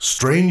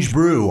Strange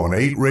Brew on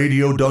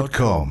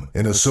 8radio.com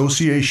in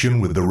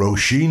association with the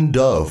Roisin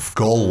Dove,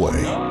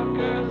 Galway.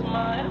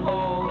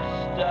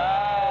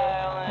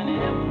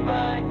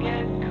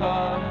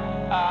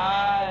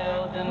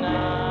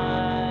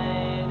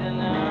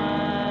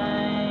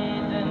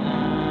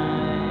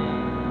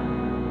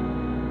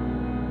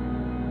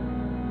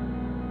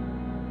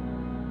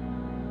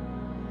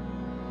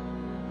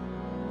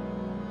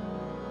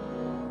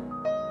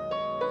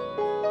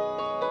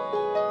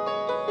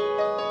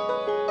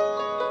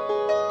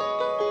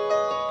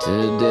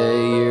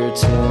 Today you're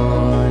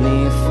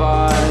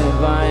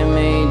 25, I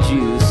made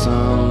you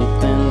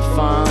something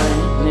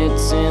fine.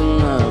 It's in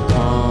the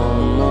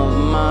palm of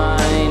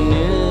my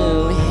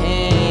new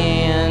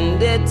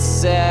hand.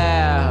 It's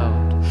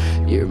out.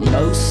 You're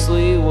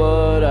mostly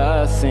what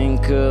I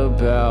think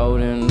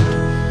about, and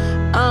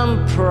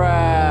I'm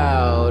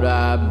proud.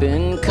 I've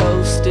been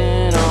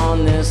coasting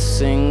on this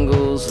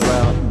singles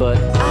route, but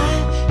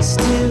I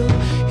still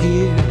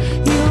hear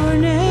your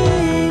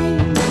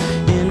name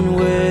in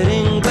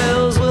wedding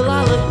bells. Will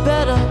I look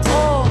better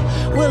or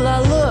will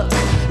I look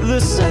the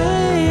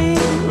same?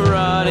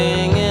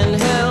 Rotting in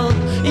hell,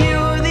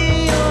 you're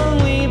the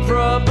only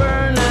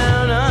proper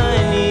noun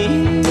I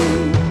need.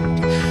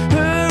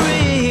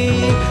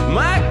 Hurry,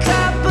 my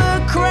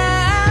copper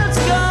crown's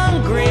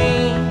gone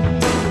green.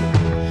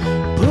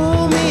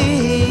 Pull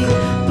me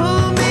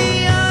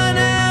on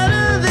out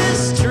of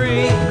this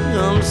tree.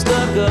 I'm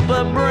stuck up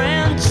a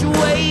branch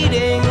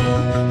waiting,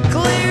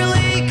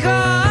 clearly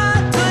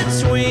caught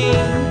between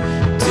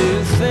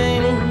two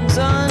things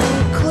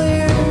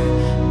unclear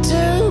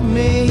to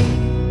me.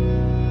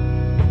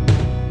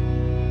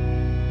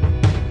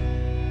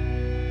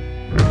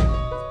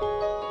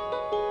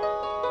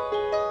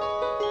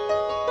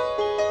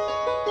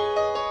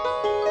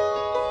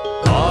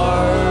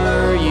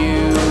 Are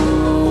you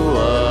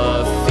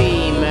a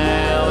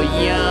female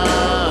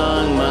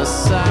young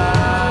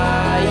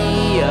messiah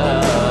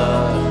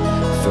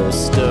for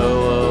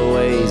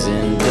stowaways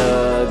and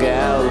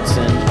dugouts?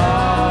 And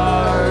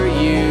are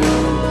you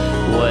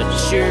what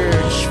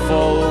church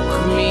folk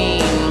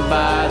mean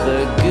by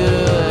the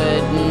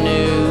good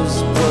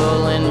news,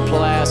 pulling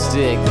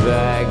plastic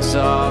bags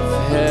off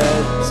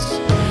heads?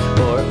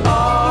 Or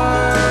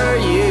are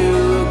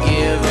you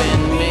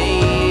giving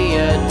me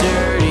a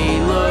dirty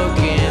look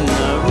in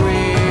the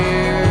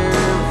rear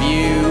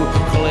view,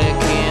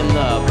 clicking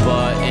the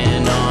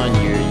button on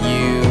your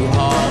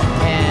U-Haul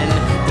pen?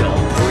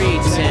 Don't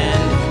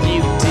pretend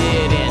you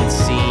didn't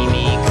see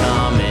me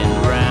coming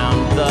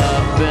round the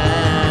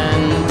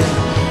bend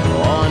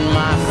on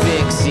my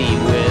fixie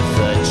with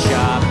the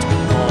chopped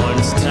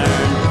horns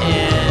turned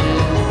in,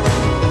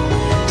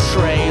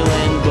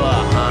 trailing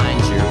behind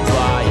your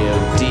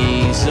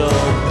biodiesel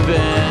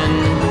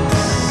Benz.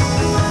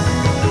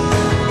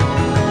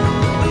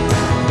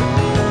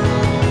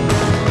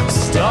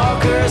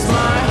 Stalker's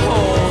my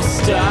whole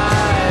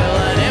style,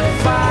 and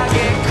if I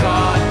get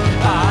caught,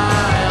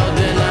 I'll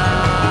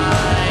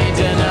deny,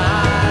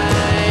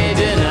 deny, deny,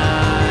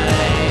 deny,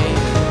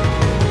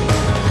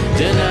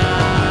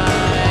 deny,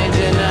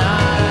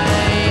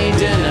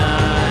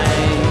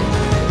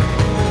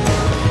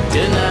 deny,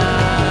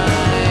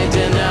 deny,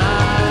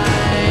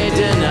 deny,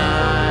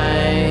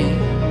 deny.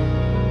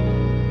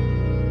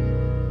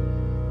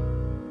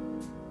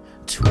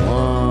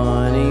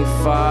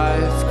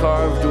 25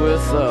 carved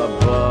with a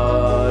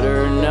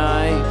butter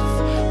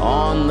knife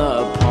on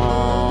the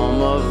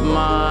palm of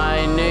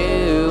my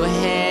new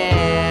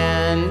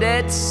hand.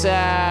 It's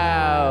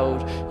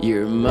out.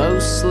 You're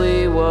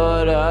mostly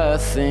what I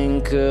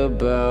think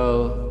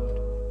about.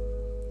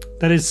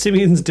 That is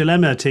Simeon's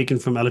Dilemma, taken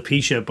from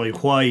Alopecia by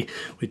Why,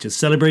 which is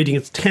celebrating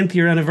its 10th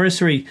year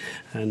anniversary,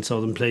 and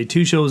saw them play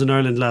 2 shows in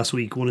Ireland last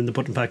week, one in the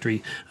Button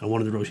Factory and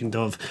one in the Roisin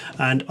Dove.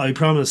 And I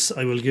promise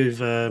I will give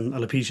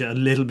Alopecia a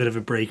little bit of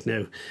a break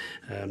now,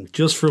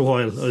 just for a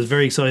while. I was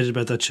very excited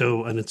about that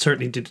show, and it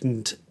certainly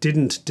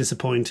didn't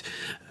disappoint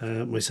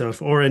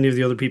myself or any of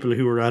the other people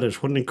who were at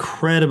it. What an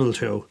incredible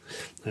show.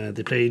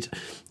 They played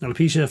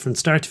Alopecia from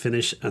start to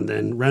finish, and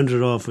then rounded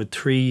it off with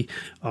 3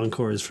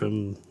 encores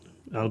from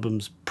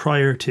albums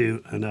prior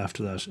to and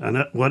after that, and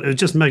it was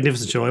just a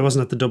magnificent show. I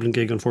wasn't at the Dublin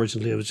gig,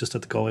 unfortunately. I was just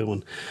at the Galway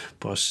one,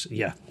 but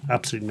yeah,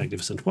 absolutely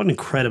magnificent. What an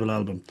incredible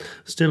album.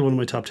 Still one of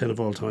my top 10 of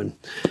all time.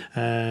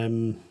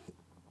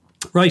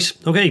 Right,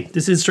 okay,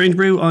 this is Strange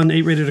Brew on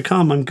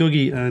 8radio.com. I'm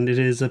Googie, and it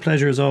is a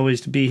pleasure as always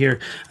to be here,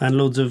 and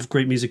loads of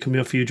great music coming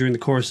up for you during the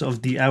course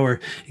of the hour,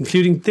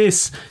 including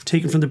this,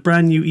 taken from the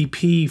brand new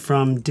EP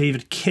from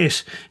David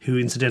Kitt, who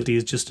incidentally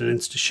has just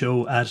announced a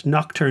show at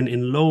Nocturne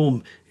in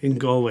Loam in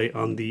Galway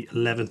on the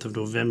 11th of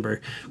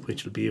November,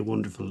 which will be a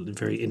wonderful,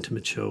 very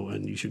intimate show,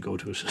 and you should go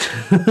to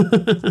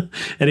it.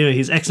 Anyway,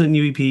 his excellent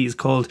new EP is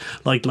called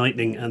Like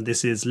Lightning, and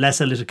this is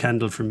Less a Little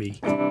Candle for Me.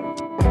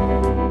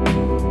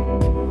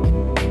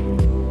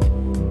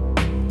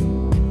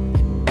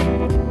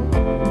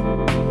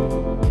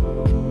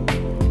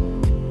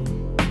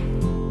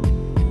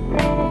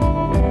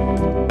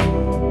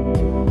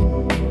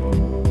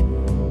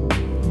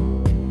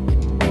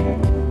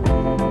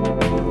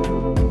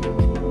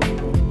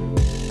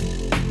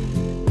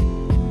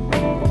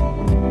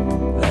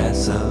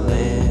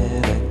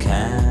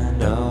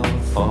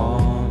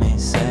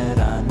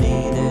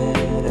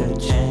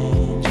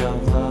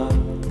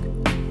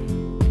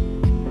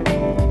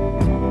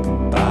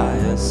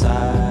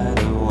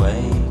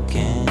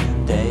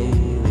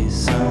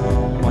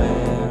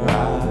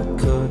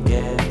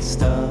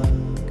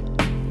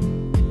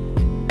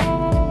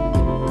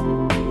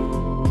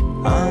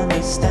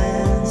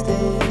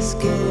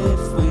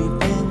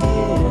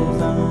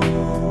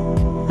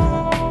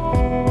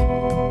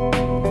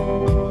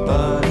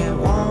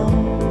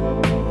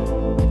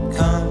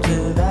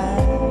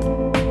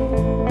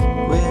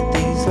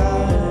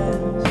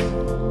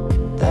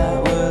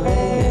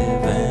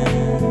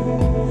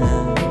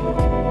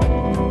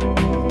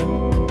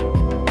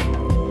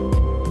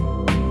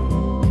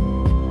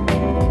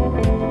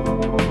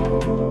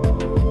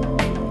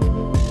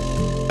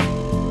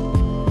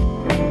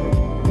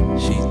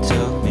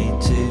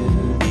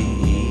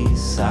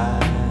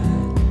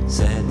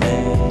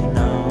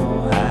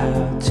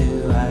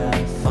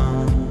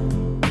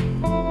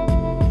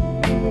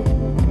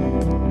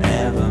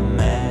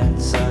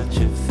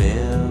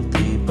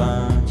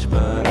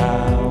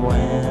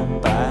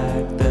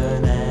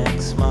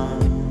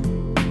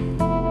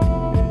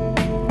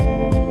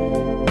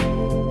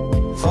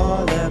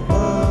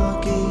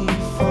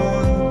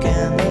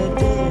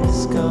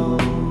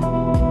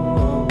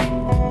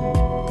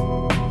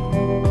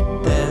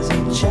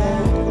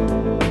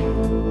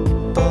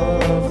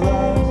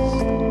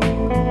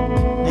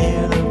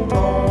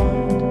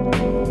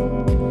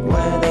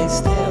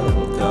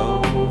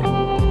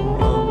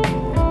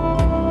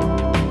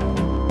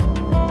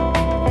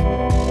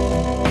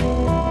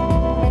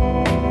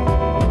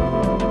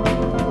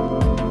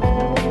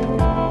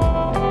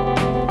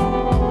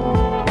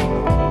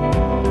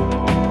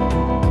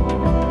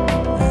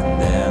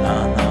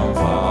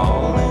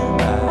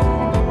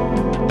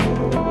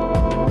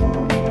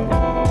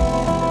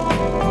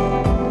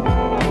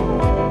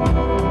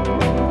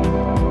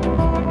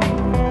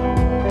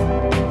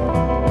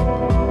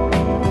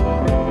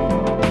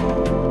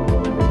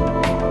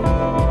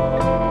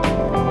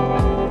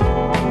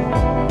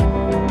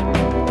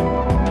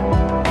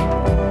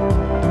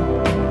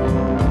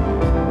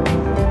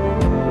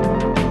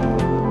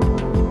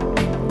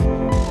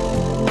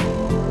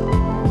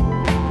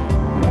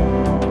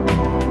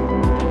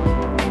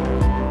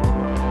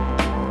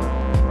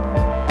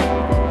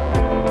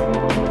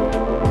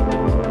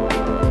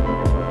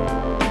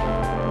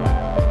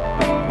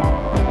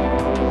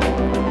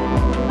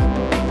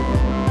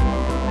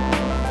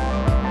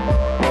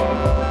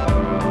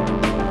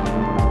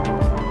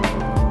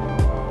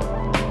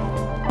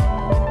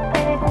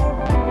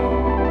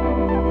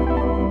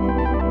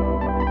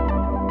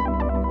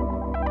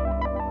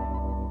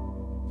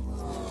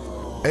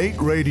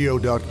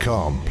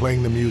 8radio.com,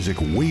 playing the music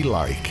we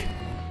like.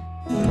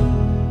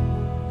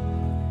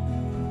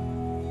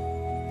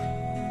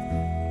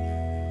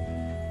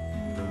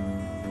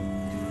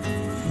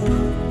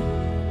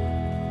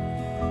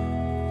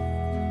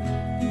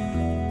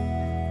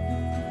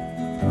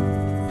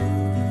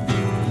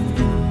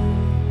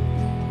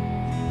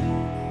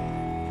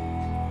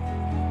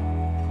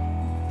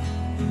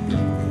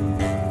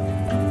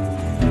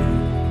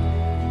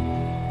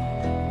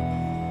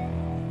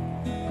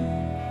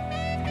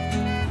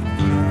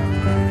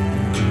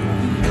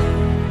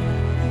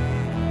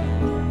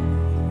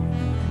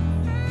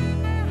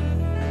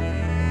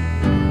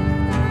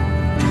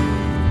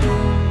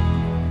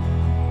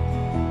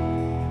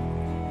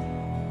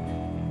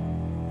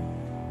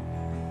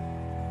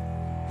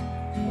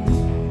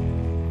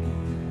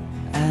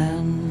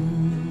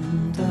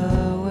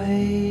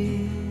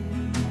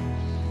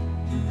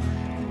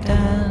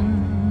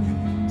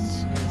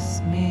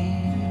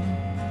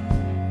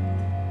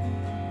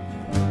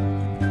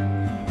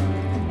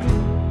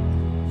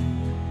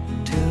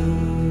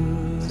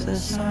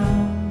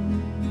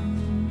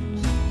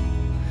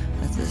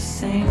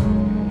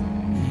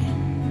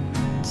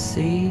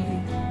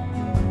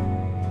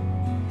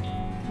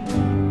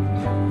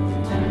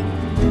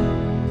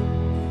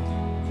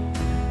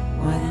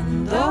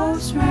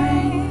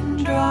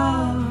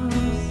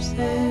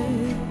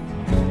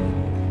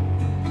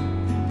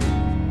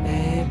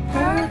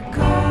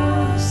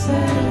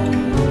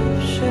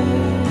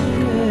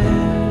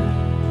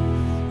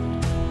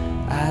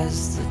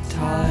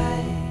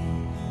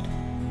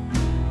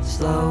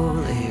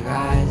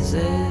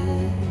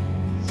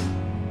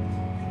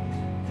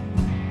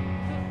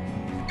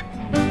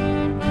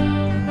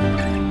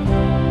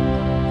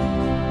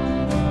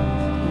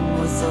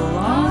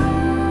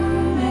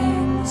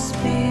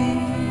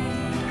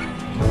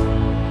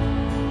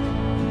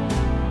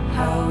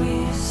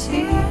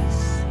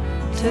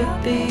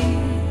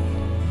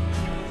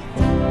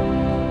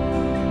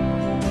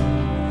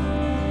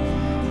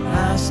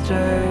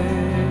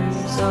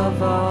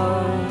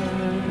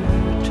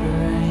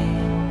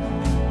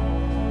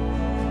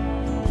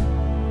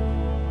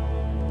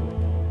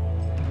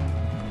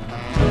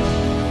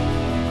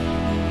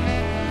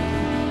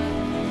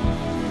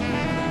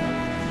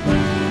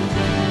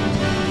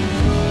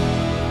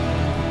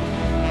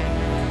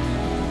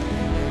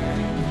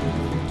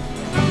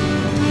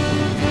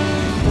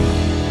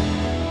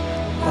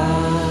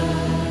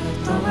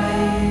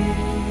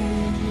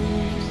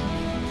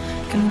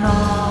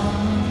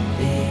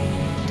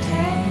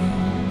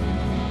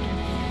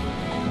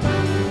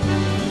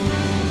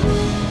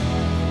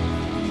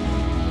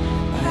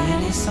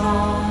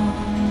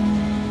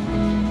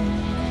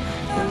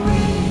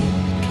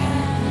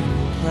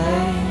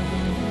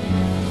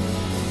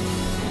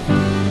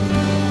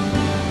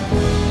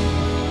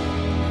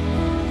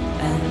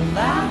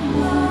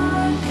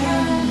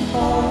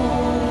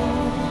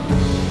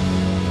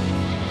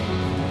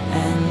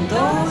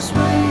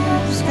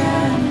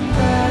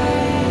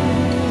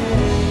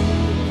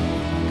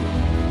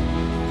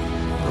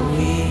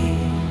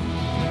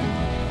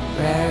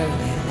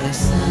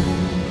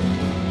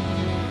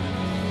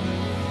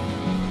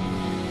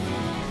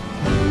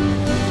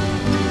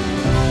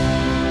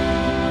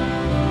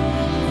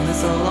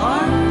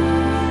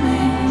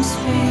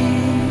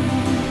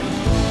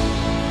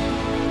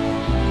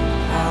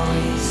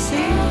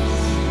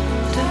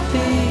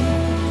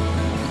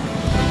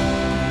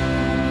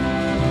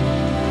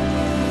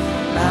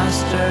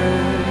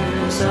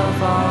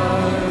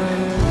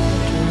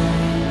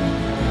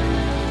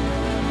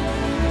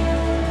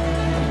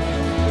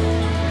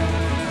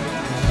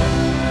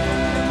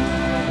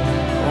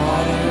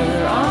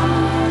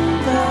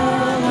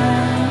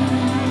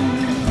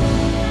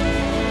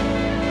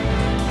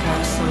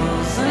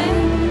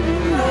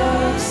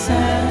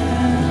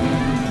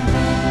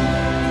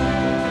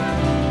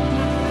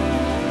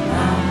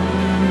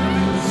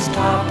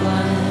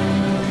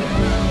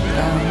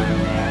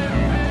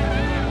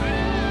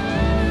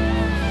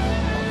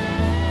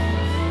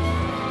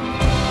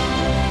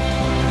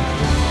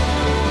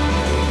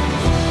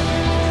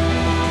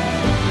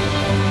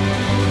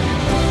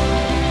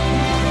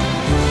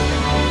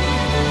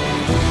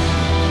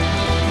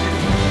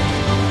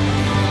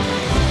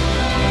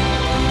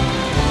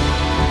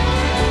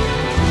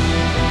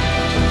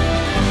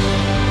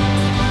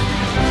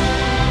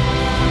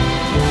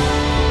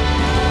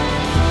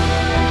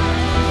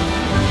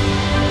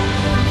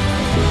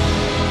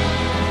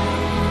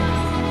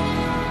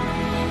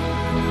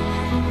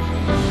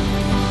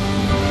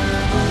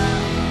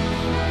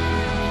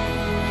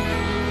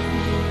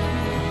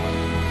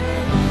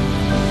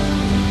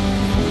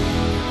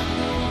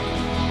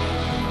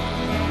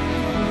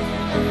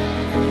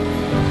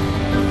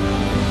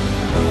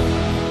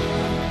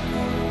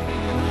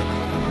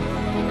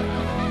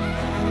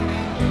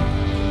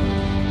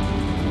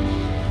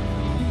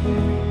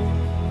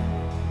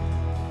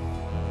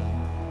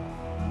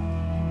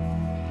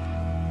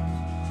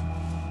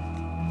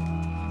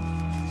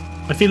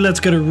 I feel that's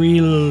got a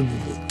real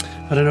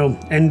I don't know,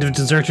 End of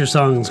Deserter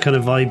Songs kind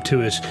of vibe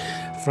to it.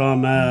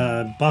 From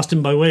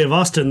Boston by way of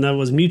Austin, that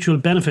was Mutual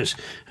Benefit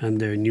and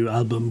their new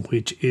album,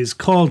 which is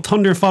called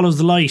Thunder Follows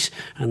the Light,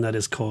 and that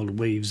is called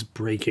Waves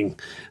Breaking.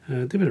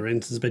 They've been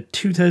around since about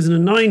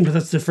 2009, but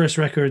that's their first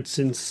record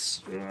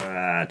since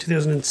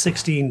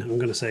 2016, I'm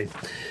going to say.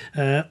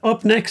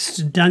 Up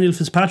next, Daniel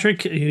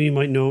Fitzpatrick, who you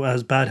might know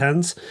as Bad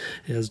Hands,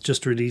 has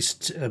just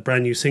released a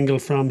brand new single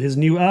from his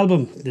new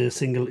album. The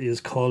single is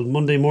called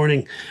Monday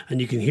Morning, and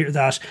you can hear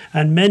that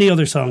and many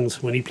other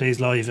songs when he plays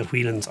live at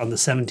Whelan's on the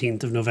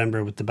 17th of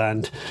November with the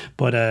band.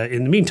 But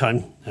in the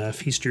meantime,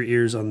 feast your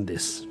ears on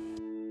this.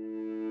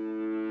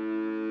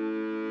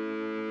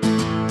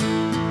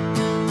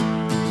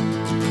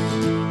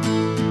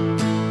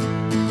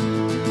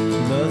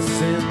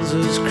 Nothing's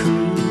as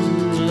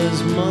cruel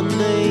as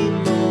Monday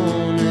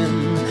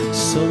morning.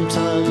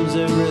 Sometimes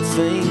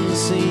everything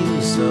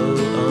seems so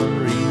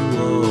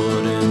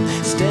unrewarding.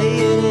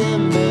 Staying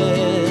in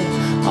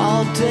bed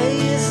all day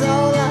is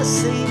all I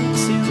seem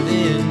to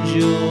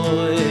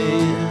enjoy.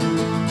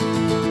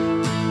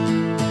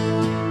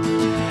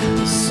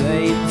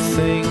 Same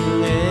thing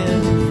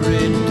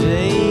every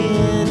day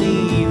and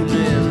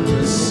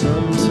evening.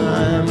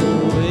 Sometime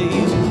away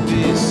will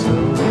be so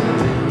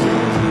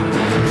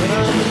but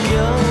I'm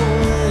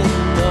going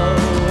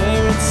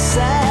nowhere. It's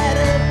sad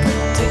and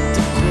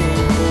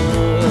predictable,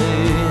 boy.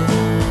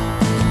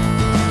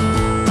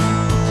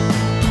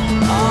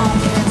 Oh, I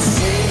can't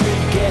seem to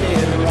get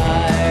it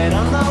right.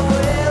 I'm not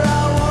where I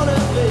wanna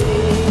be.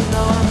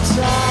 No, I'm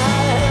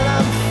tired,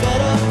 I'm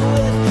fed up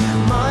with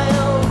my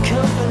own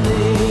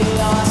company.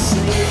 Oh, I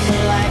seem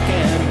like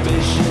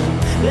ambition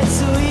led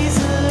so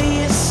easily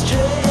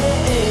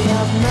astray.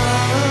 I'm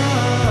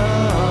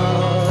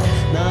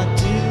not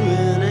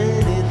doing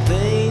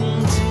anything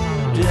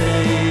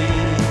today.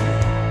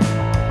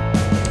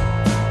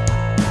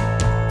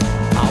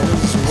 I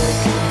was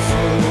working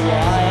for a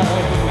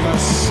while, but my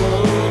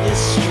soul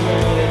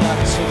destroyed. I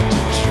took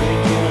to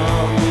drinking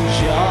on the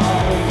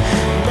job.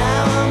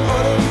 Now I'm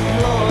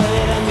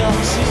unemployed. I got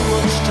too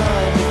much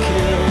time to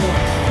kill.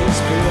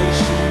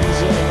 Inspirations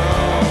are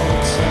all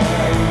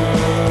time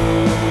low.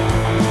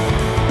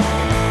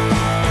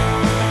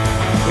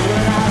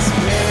 But I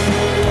spend a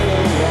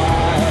little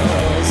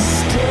while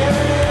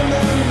staring in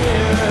the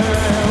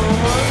mirror and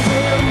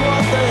wondering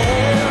what the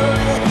hell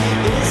it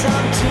is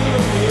I'm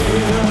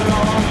doing.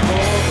 Oh,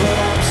 but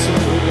I'm so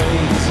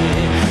lazy.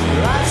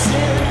 Life's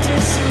in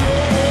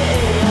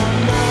disarray. I'm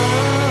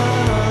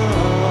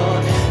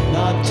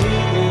not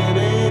doing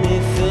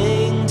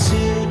anything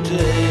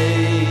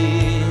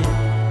today.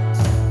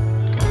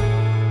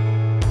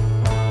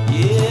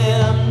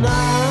 Yeah, I'm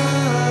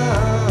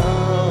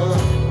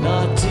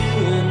not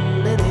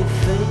doing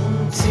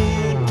anything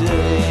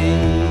today.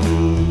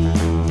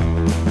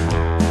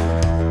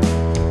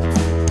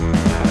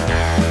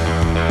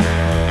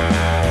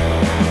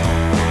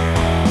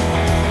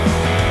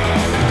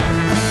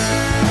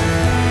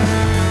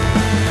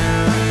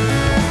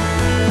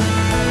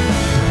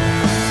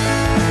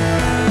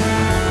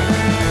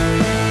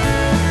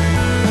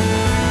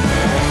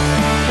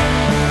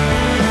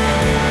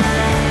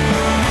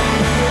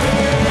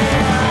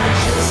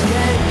 Just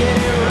can't get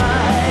it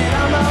right.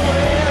 I'm not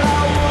where I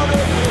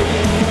wanna be.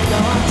 No,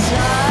 I'm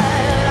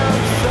tired, I'm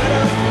fed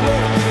up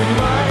with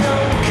my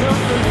own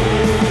company.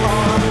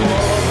 Oh, I'm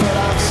bored, but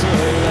I'm so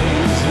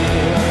lazy.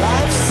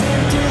 Life's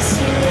in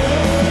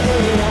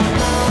disarray. I'm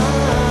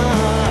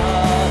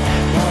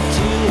not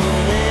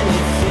doing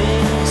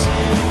anything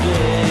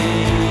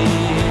today.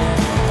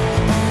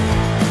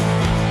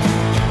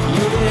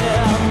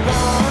 Yeah, I'm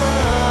not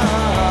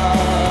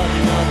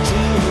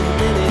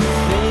doing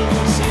anything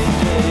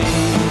today.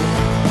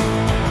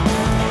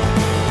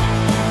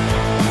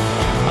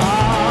 I'm not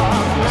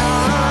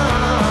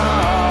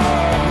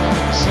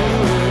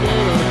doing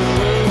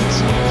anything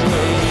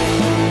today.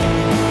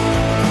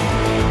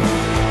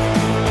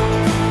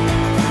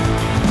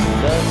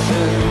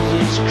 Nothing's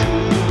as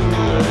cool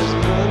as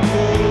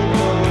Monday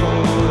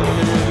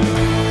morning.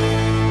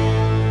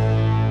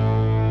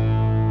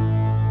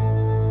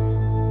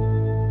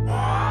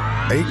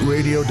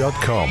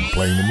 8radio.com,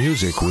 playing the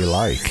music we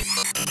like.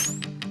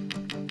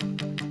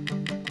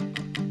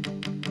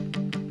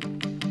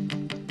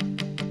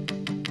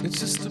 It's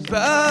just a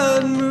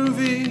bad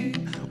movie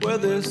where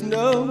there's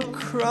no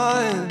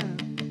crying.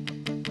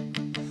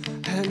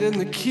 Handing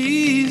the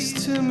keys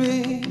to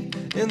me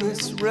in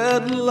this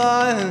Red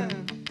Lion,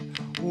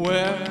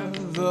 where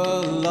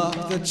the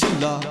lock that you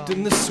locked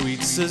in the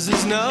suite says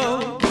there's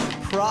no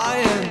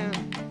prying.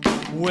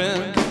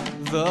 When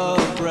the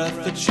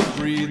breath that you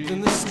breathed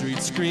in the street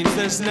screams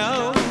there's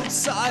no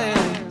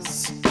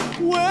science.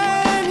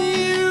 When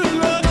you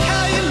look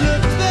how you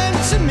look then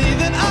to me,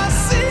 then I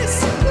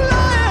cease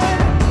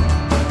lying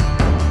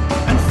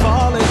and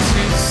fall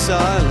into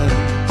silence.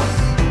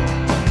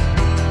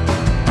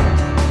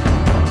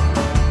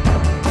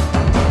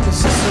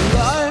 This is a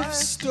life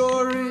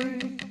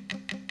story,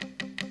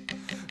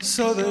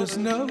 so there's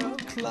no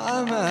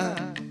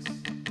climax,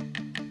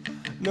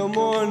 no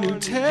more new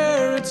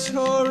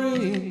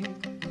territory.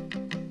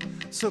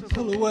 So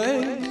pull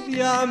away the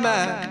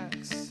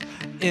IMAX.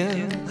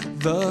 In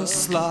the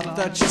slot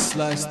that you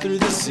sliced through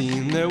the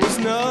seam, there was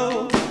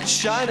no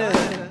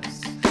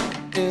shyness.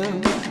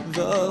 In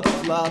the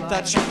plot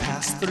that you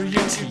passed through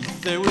your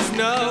teeth, there was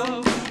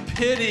no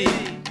pity.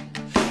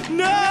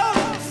 No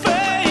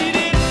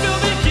fading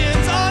film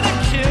begins on a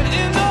kid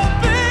in the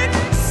big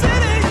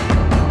city.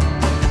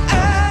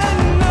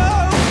 And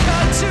no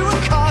cut to a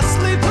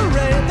costly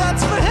parade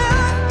that's for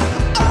him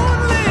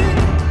only.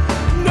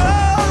 No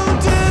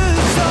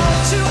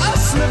dissolve to a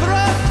sliver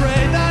of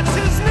prey that's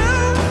his new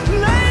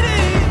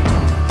lady.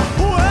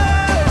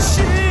 Where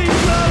she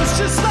glows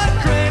just like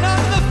grain on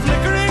the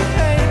flickering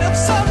paint of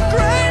some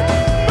great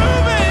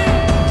movie.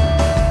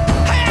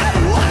 Hey,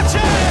 watch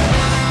it!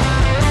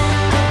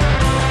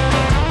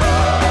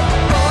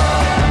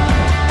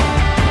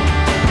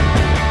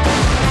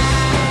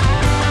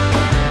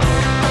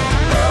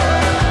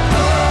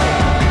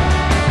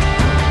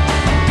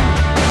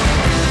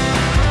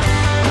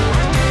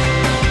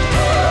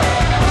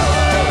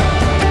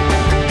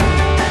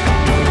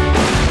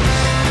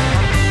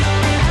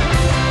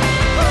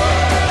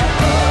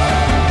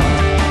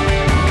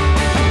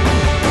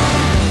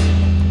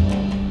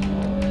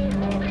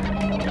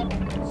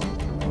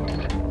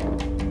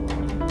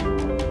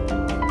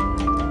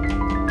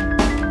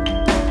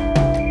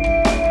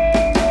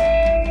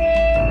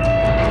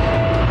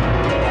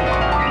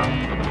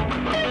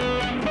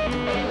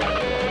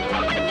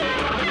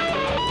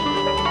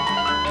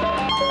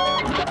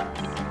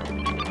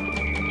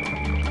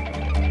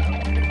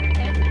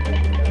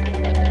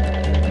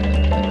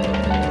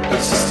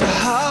 It's just a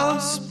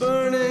house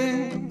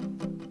burning,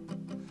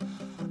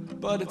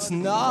 but it's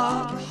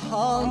not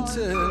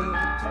haunted.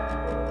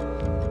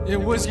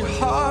 It was your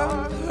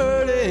heart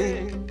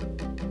hurting,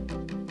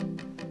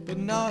 but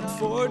not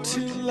for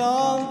too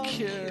long,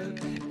 kid.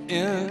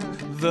 In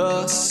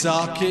the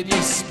socket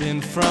you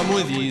spin from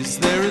with ease,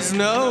 there is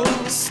no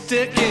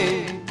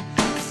sticking.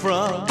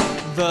 From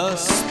the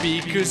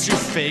speakers, your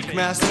fake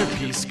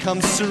masterpiece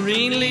comes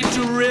serenely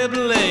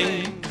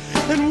dribbling.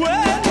 And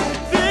when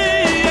the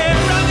air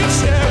around your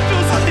chair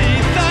fills with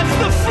heat, that's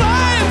the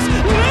flames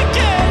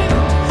licking.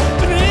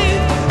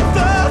 Beneath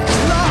the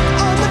clock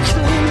on the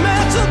clean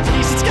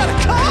mantelpiece, it's got a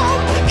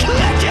cold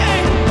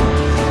clicking.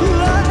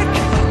 Like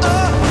a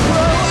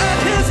pro at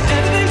his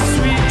editing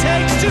suite,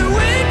 takes 2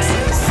 weeks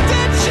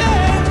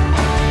stitching.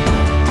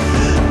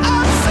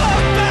 I'm so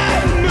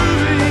bad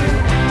movie.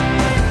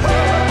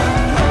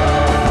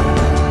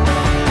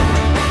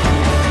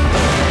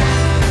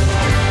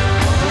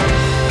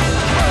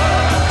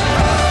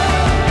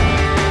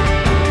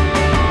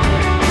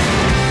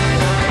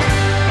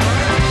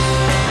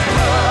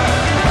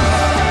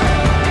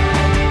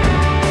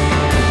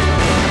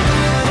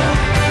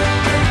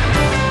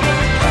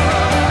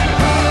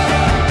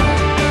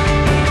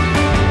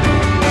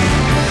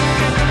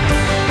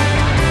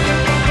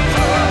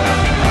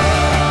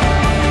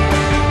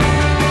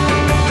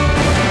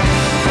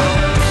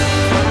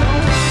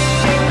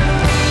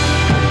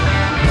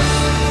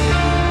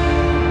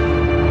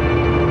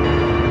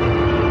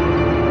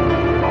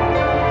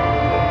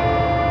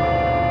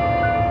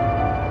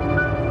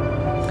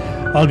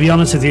 I'll be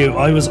honest with you,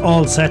 I was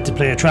all set to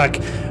play a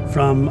track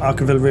from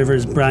Ockerville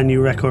River's brand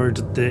new record,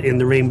 In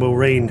the Rainbow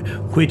Rain,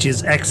 which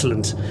is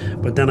excellent.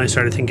 But then I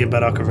started thinking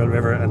about Ockerville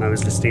River and I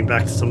was listening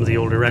back to some of the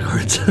older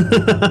records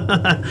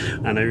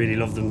and I really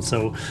love them.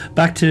 So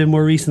back to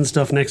more recent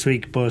stuff next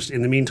week. But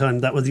in the meantime,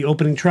 that was the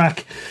opening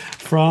track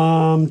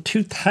from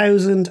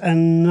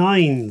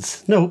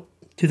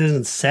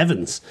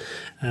 2007's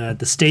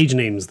The Stage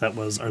Names. That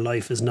was Our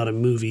Life Is Not a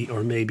Movie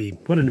or Maybe.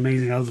 What an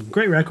amazing album.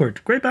 Great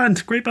record, great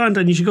band,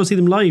 and you should go see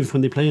them live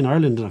when they play in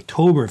Ireland in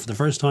October for the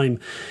first time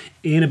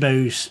in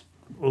about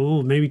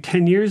maybe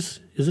 10 years.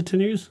 Is it 10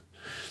 years?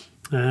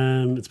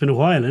 It's been a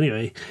while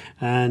anyway,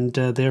 and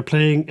they're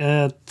playing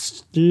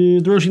at the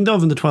Roisin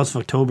Dubh on the 12th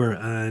of October,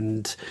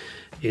 and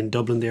in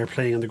Dublin they are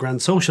playing on the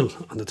Grand Social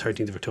on the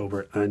 13th of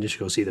October, and you should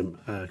go see them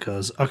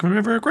because Ockerville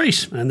River are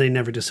great and they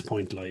never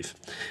disappoint live.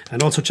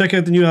 And also check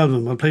out the new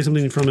album. I'll play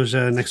something from it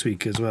next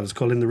week as well. It's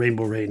called In the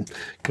Rainbow Rain.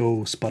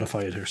 Go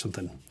Spotify it or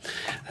something.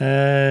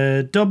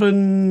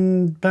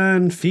 Dublin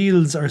band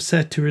Fields are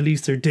set to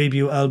release their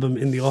debut album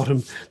in the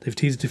autumn. They've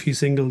teased a few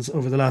singles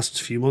over the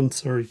last few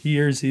months or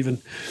years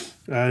even,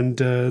 and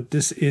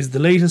this is the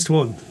latest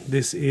one.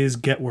 This is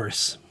Get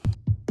Worse.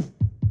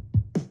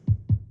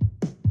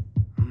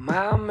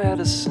 My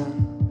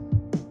medicine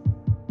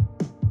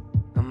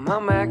and my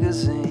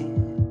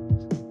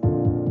magazines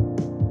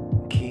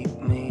keep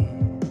me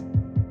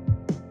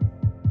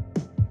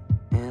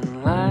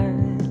in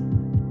line.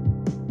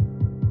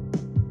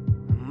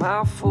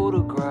 My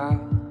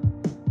photograph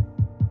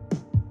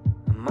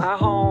and my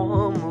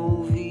home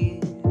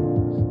movies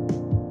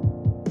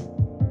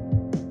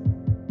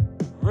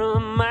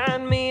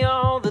remind me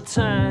all the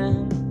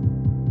time.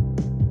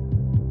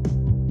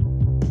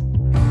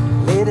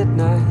 Late at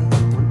night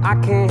I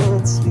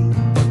can't sleep.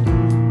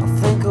 I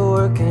think of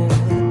working,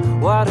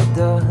 what it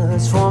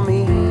does for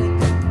me.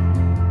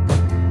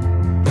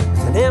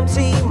 With an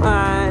empty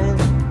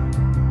mind,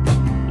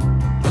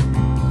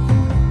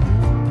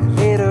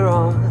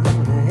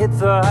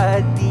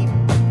 third deep,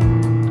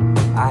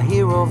 I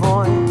hear a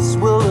voice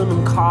willing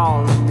and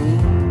calling me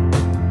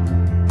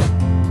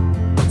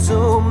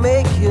to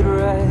make it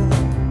right.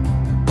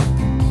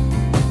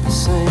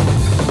 Sing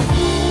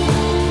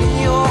in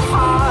your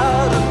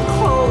heart and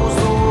close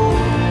the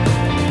wound.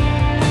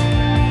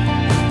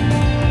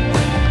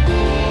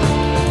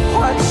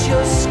 Watch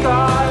your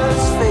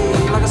scars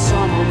fade like a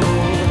summer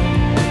moon.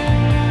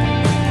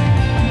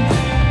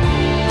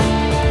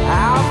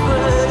 I've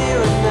been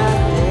hearing that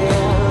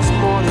there's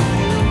more to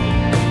you.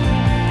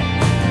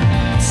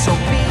 So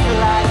be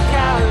like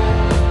I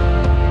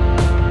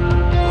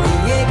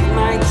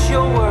reignite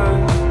your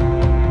world.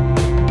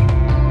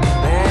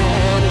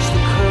 Banish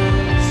the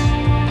curse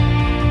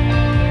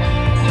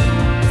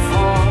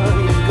before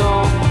you go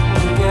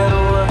and get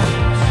worse.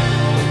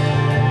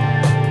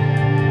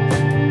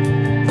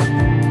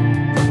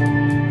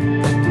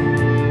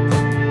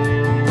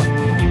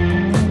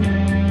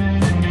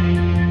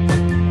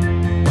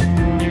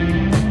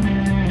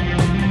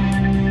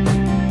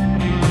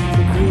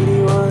 The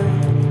greedy one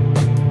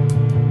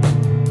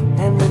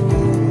and the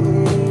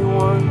needy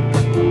one,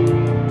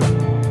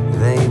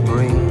 they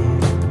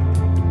breathe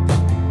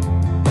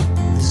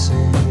the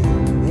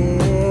same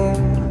air.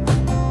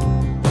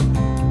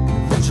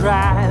 The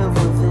drive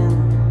within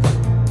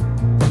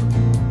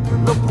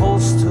and the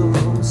pulse to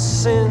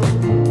sin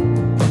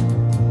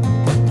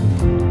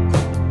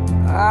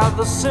are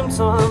the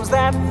symptoms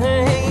that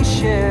they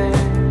share.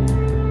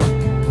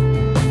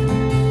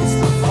 It's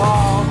the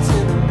fault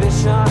in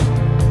ambition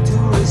to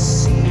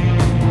receive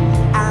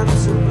and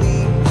to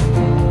bleed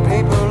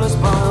paperless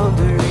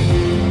boundaries.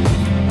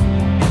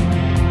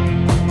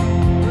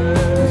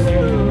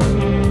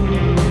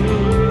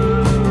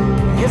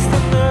 It's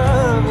the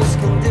nervous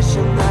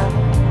condition that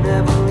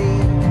never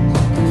leaves.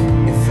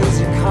 It fills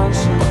your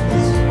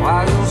conscience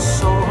while your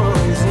soul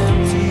is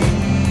empty.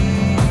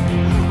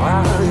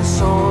 While your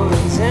soul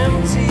is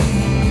empty.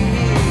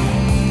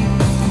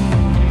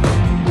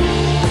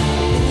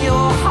 In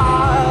your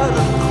heart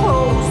and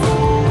close the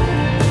wound.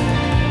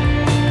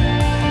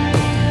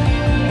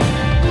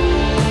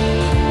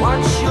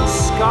 Watch your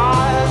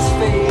scars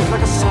fade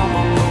like a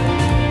summer moon.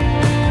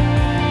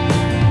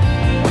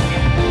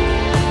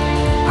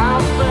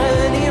 I've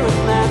been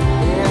hearing that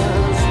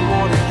there's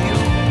more to you.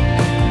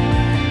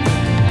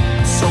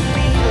 So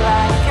be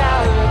like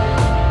I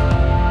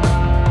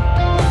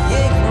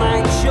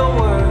ignite your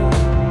world.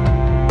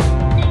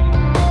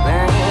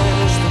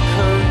 Banish the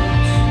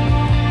curse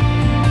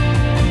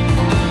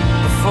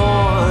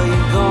before you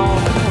go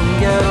and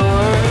get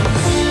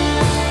worse.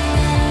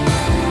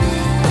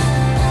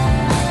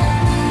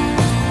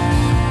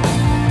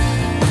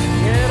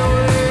 Get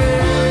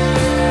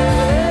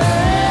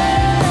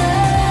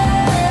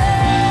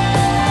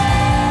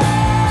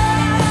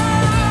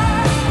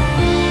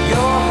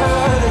You're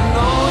hurting,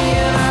 though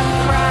you're not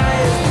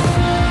crying.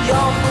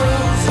 You're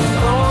bruising,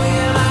 though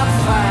you're not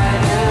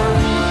fighting.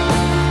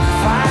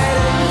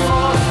 Fighting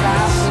for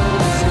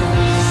castles in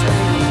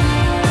Spain.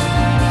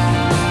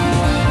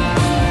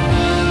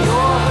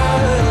 You're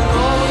hurting,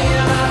 though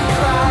you're not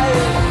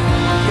crying.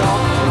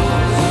 You're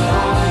bruising,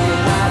 though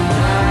you're not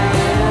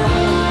dying.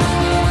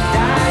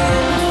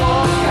 Dying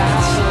for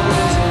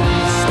castles in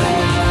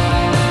Spain.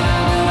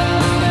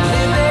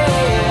 Living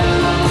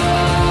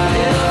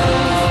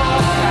for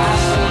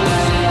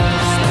castles in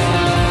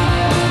Spain.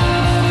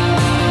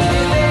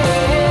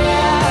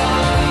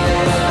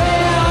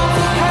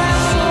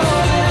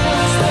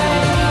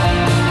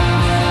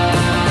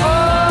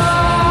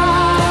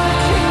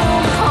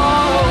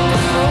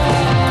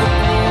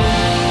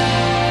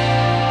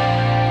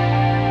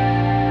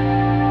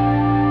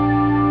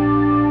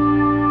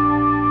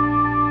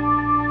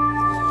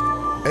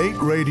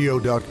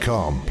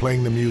 Radio.com,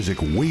 playing the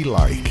music we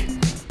like.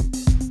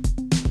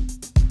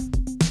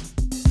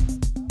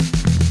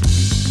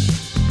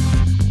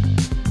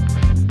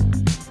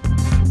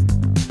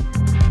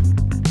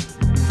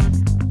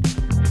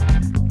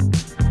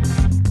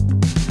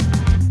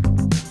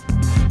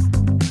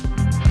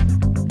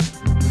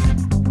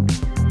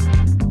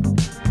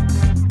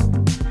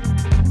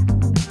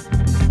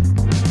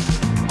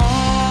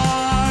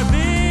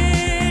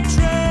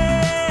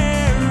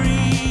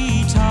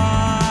 Arbitrary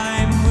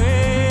time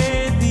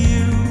with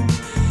you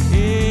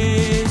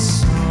is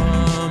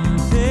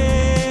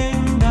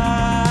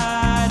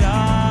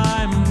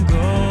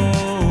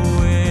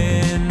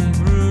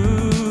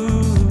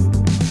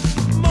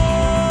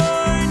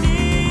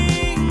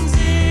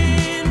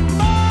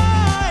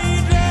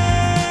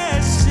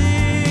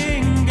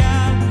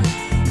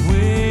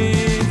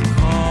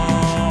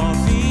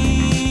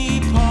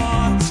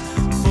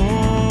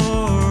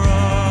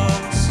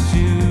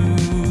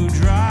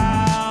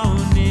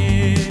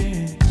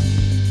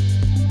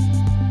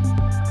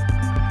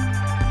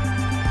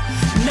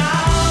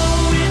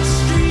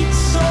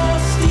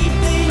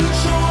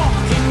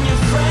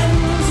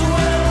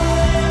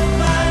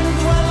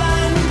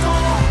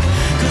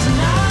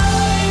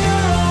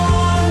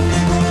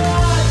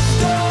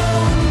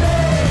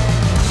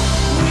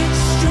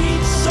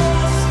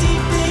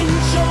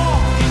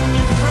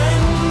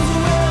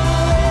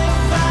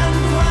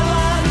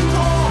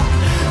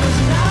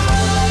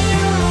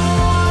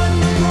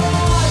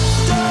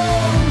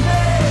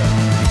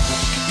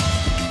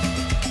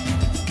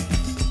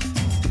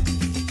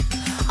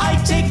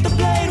take the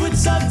blade with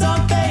suds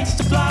on face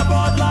to plow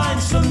broad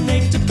lines from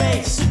nape to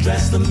base.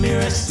 Address the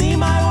mirror, see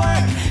my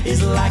work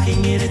is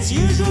lacking in its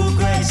usual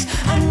grace.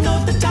 And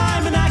note the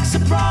time and act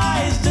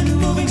surprised and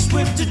moving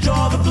swift to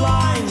draw the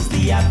blinds.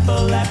 The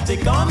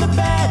epileptic on the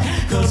bed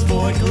goes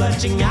forward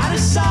clutching at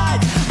his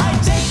side. I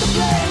take the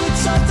blade with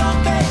suds on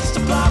face to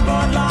plow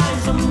broad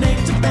lines from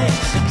nape to base.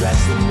 Address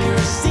the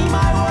mirror, see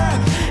my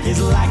work is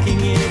lacking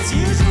in its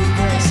usual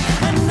grace.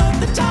 And note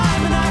the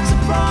time and act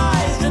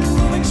surprised and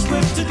moving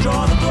swift to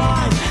draw the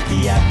blinds.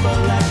 The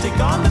epileptic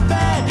on the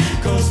bed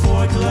goes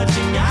forward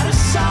clutching at his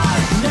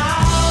side.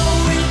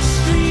 Now it's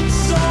streets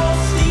so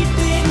steep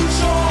in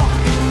chalk,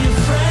 and your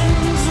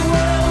friends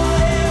will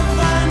live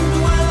and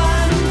well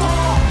and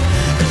talk.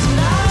 'Cause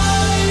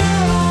now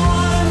you're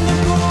on the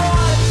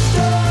broad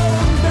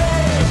stone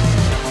bed,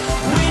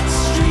 with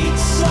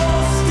streets so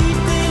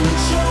steep in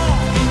chalk,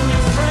 and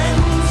your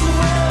friends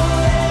will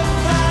live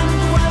and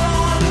well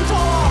and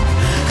talk.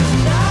 'Cause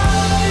now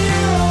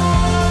you're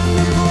on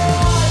the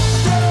broad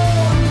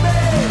stone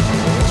bed.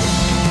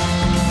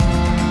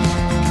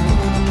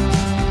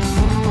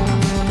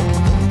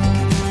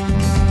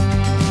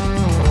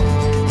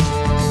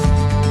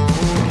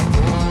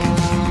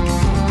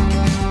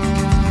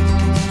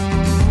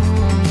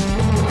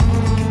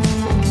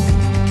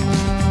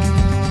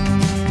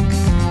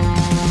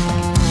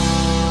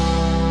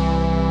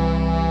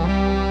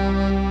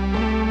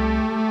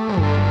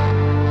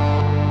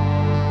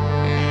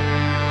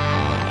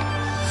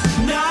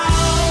 Now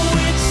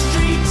it's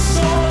streets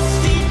so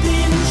steep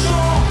in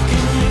chalk,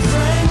 and your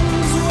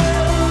friends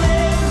will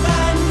live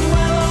and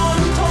well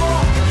on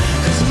talk.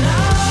 'Cause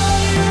now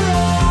you're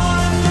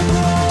on the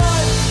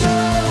broad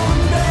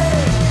stone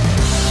bed,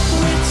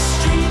 with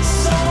streets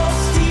so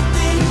steep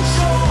in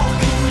chalk,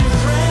 and your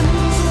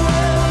friends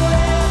will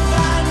live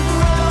and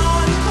well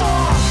on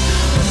talk.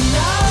 But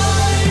now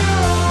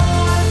you're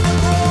on the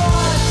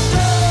broad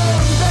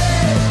stone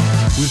bed.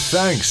 With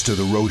thanks to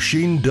the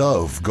Roisin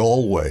Dove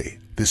Galway,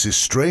 this is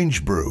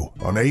Strange Brew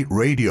on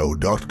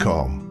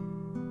 8radio.com.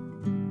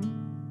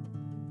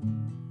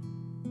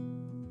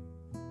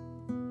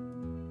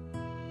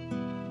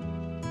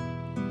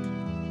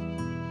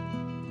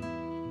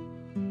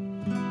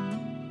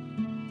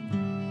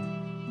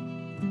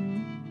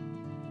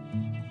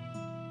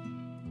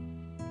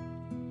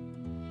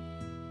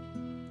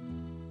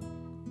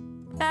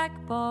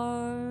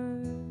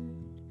 Blackbird,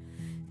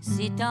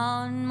 sit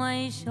on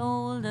my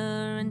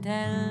shoulder and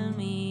tell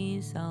me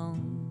a song.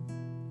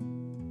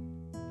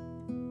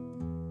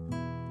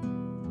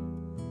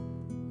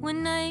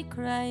 When I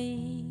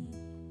cry,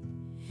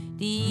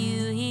 do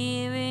you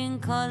hear in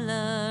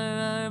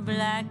color or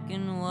black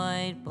and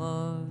white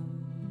bird?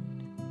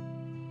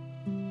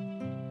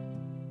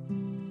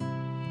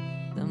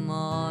 The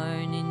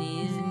morning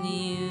is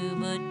new,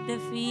 but the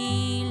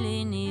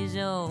feeling is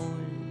old.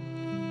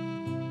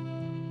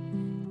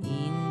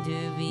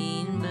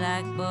 Intervene,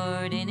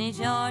 blackbird, and it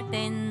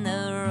shorten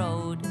the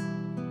road.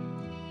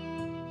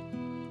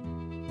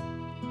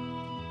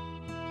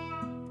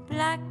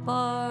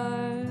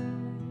 Blackbird,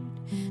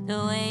 the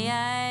way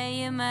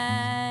I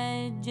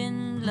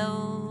imagined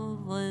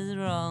love was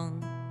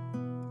wrong.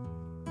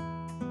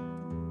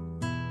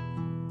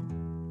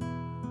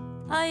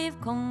 I've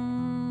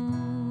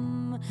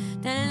come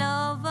to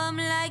love 'em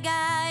like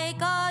I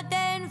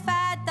couldn't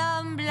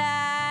fathom,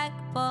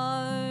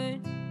 blackbird.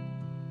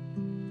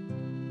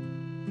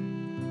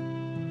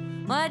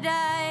 But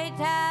I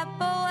tap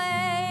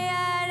away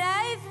and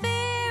I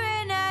fear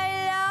and I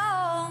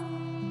long.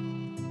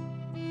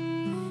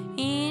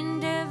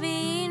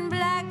 Intervene,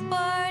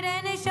 blackbird,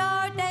 and it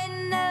shorten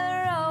the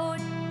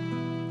road.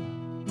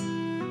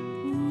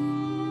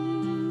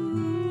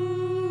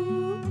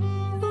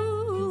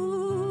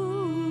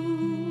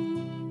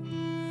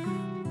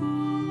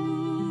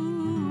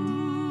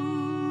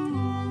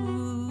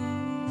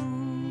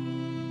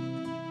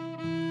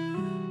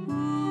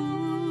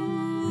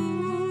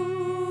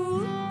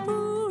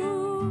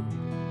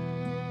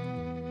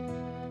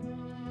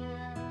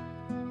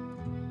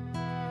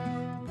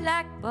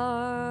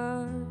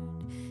 Blackbird,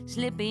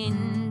 slip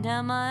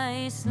into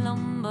my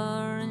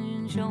slumber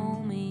and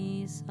show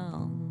me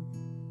some.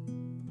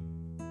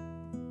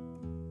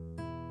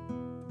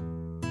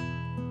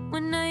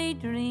 When I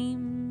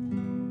dream,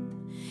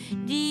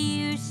 do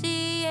you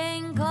see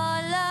in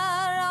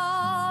color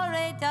or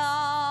at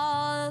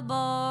all,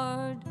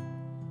 bird?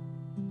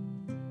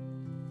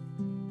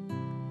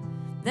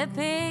 The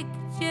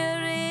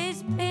picture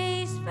is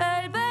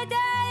peaceful, but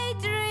I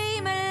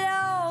dream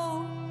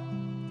alone.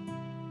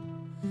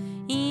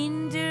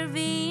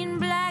 Intervene,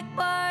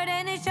 blackbird,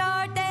 and it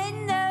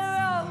shorten the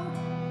road.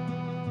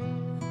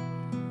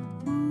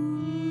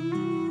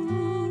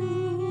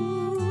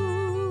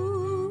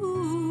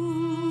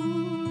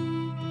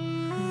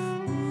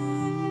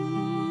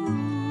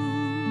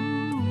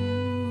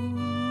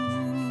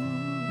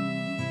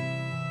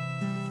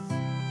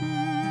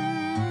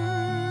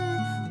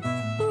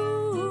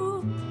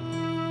 Ooh.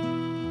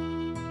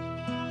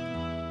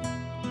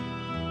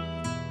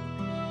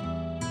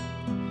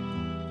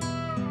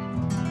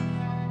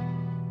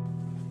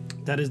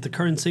 That is the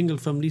current single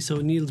from Lisa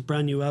O'Neill's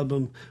brand new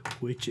album,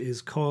 which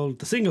is called,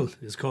 the single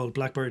is called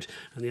Blackbird,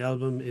 and the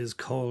album is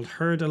called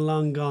Heard a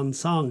Long Gone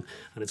Song,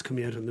 and it's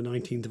coming out on the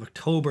 19th of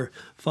October,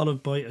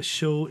 followed by a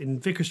show in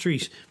Vicar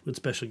Street with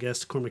special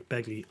guest Cormac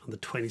Begley on the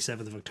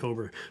 27th of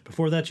October.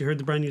 Before that, you heard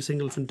the brand new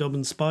single from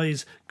Dublin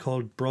Spies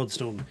called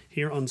Broadstone,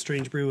 here on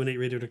Strange Brew on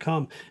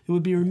 8radio.com. It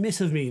would be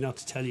remiss of me not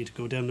to tell you to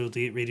go download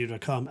the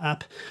 8radio.com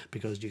app,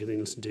 because you can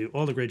listen to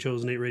all the great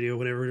shows on 8 Radio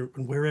whenever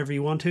and wherever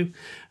you want to.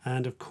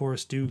 And of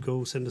course, do go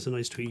send us a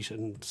nice tweet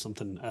and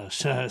something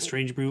at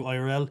Strange Brew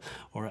IRL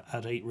or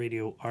at 8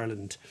 Radio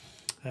Ireland.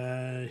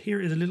 Here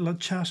is a little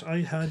chat I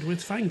had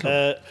with Fan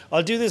Club.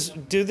 I'll do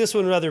this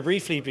one rather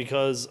briefly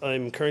because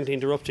I'm currently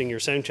interrupting your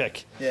sound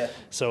check. Yeah.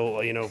 So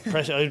I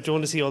don't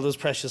want to see all those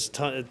precious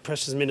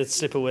minutes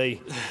slip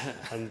away,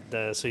 and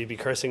so you'd be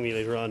cursing me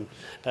later on.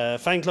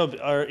 Fan Club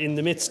are in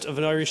the midst of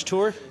an Irish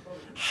tour.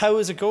 How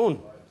is it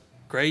going?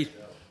 Great.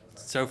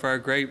 So far,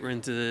 great. We're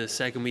into the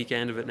second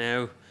weekend of it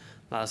now.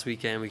 Last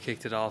weekend we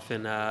kicked it off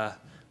in the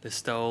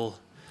Stole.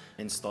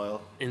 In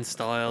style. In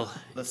style.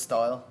 The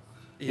style.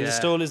 Yeah. The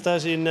Stole, is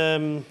that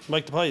in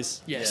Mike the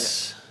Pies?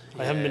 Yes.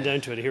 I haven't been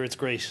down to it. I hear it's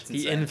great.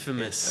 The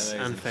infamous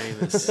and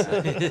famous.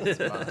 It's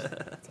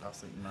mad. It's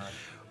absolutely mad.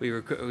 We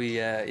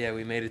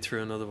made it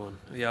through another one.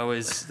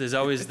 There's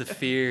always the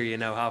fear,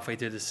 halfway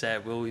through the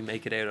set, will we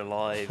make it out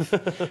alive?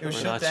 It was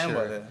shut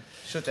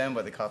down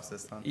by the cops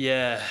this time.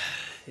 Yeah.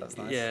 That's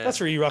nice. Yeah.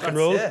 That's really rock and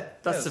roll.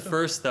 That's the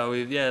first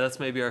though. That's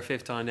maybe our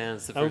fifth time down.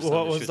 It's the first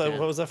What was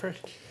that for?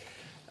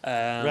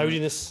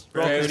 Rowdiness,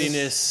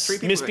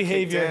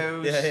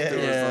 misbehaviour.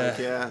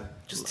 Yeah.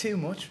 Just too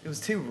much. It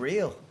was too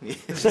real. It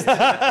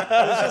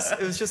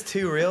was just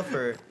too real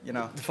for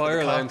The fire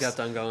alarm kept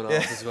on going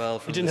off as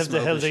well. You didn't have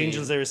the Hells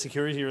Angels there as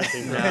security or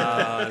anything.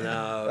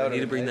 No. We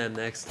need to bring them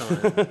next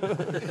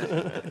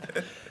time.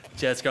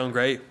 Jet's going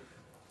great.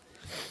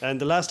 And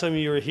the last time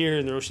you were here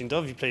in the Roisin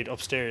Dove, you played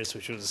upstairs,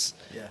 which was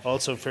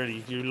also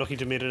fairly. You're lucky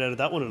to have made it out of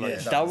that one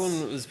alive. That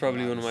one was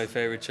probably one of my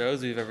favourite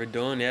shows we've ever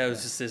done. Yeah, it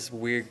was just this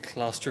weird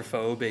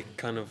claustrophobic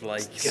kind of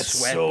like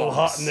sweat so box.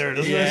 hot in there,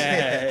 doesn't it?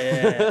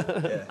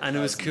 Yeah. And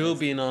it was cool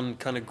being on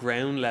kind of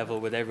ground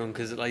level with everyone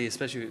because, like,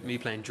 especially with me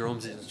playing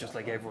drums, it was just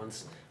like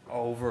everyone's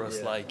over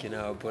us,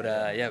 But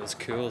it was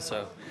cool.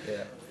 So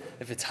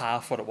if it's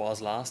half what it was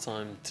last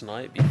time,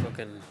 tonight it'd be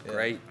fucking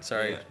great.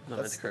 Sorry, not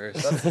meant to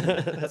curse.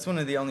 That's one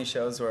of the only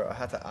shows where I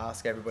had to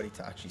ask everybody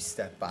to actually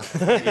step back.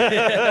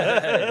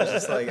 It was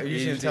just like, I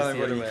usually tell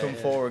everybody, come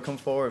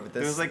forward. But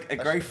there was like a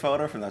great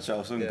photo from that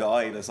show. Some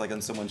guy that's like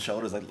on someone's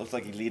shoulders, like looks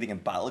like he's leading in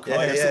battle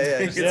cry or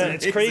something.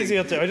 It's crazy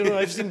up there. I don't know.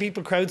 I've seen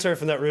people crowd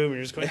surf in that room, and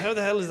you're just going, how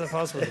the hell is that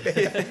possible?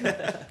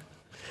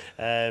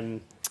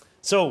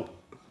 So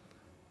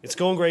it's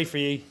going great for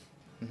you.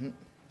 Mm-hmm.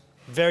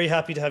 Very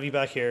happy to have you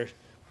back here.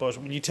 But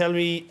will you tell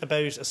me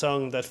about a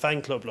song that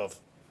Fan Club love?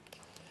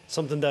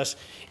 Something that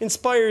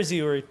inspires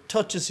you or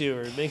touches you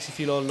or makes you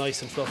feel all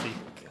nice and fluffy.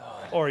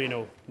 Or,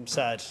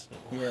 sad.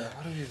 Yeah.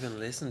 What have you been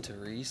listening to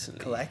recently?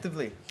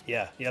 Collectively.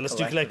 Yeah, let's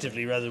do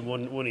collectively rather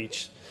than one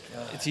each.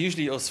 It's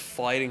usually us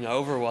fighting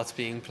over what's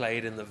being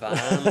played in the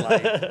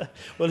van.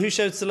 Well, who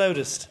shouts the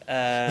loudest?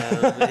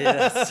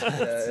 That's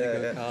a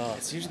good call.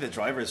 It's usually the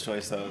driver's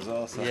choice though as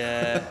well. So.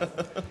 Yeah.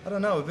 I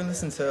don't know. I've been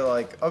listening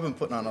to I've been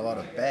putting on a lot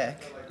of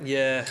Beck.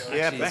 Yeah.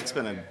 Beck's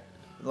been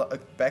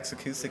Beck's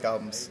acoustic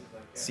albums.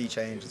 Sea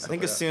Change. I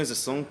think as soon as the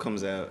sun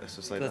comes out, it's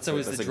just like that's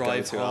always the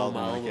drive home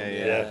album.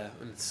 Yeah.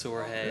 And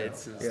Sore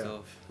Heads and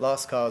stuff.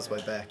 Lost Cause by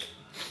Beck.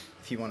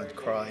 If you wanted to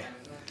cry.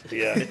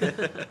 Yeah.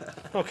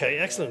 Okay,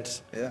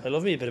 excellent. Yeah. I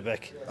love me a bit of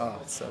Beck. Oh,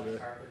 it's so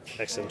good.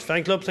 Excellent.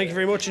 Fan Club, thank you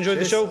very much. Enjoyed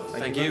the show.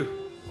 Thank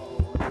you.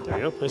 There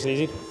you go. Nice and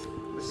easy.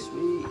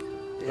 Sweet.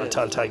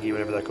 I'll tag you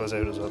whenever that goes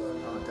out as well.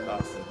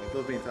 Awesome.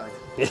 Good being tagged.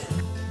 Yeah.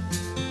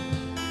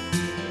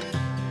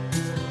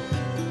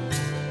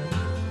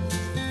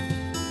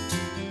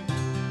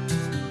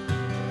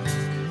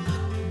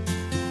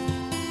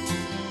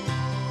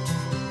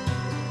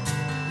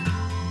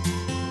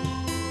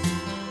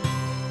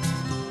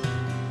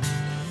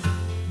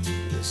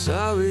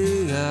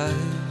 Sorry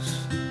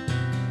eyes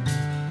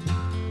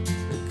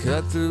that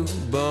cut through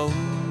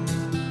bone,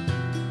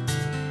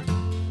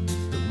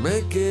 that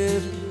make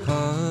it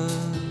hard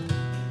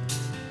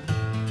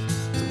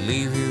to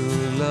leave you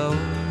alone,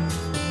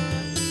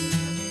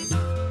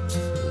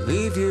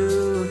 leave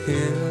you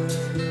here,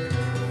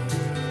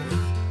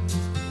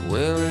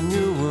 wearing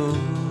your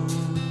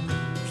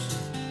wounds,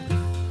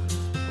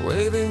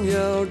 waving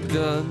your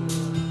guns.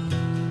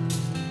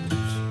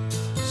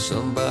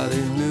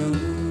 Somebody new.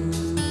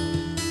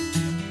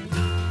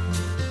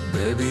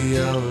 Baby,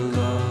 you're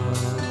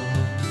lost.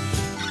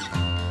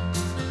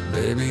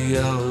 Baby,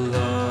 you're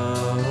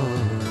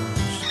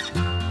lost.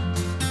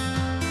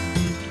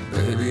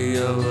 Baby,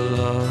 you're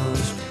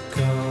lost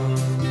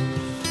because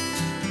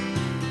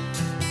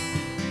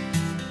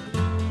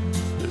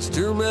there's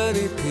too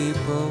many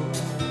people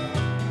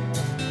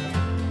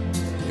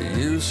you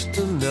used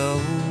to know.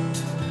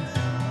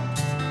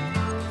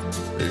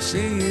 They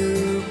see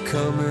you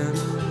coming,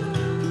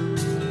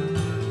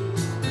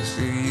 they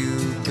see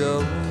you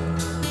go.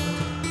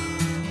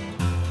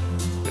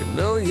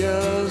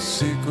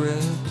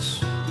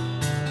 secrets.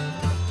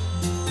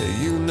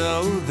 You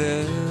know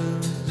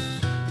this.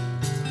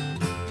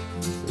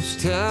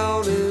 This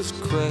town is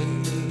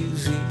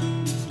crazy.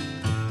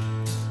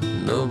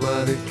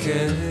 Nobody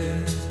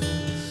cares.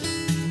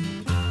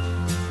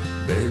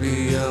 Baby,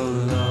 you're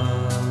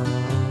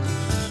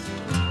lost.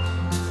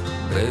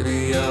 Baby,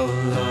 you're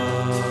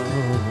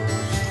lost.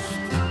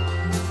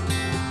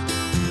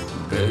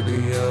 Baby,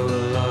 you're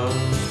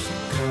lost.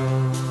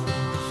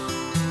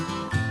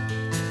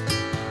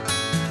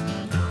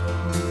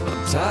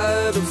 I'm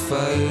tired of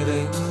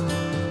fighting.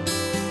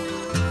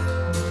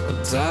 I'm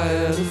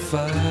tired of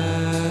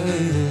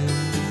fighting.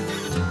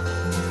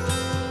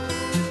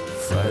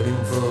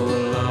 Fighting for a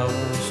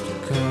lost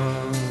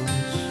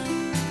cause.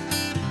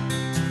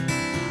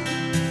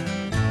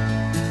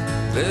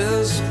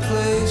 There's a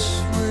place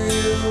where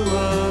you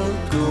are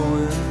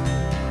going.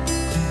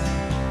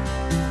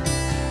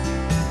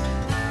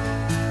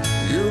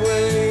 You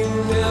ain't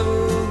never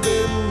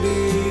been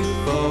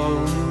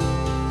before.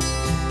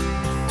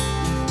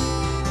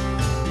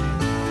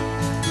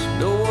 There's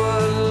no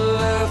one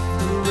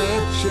laughing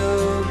at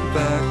your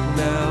back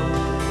now.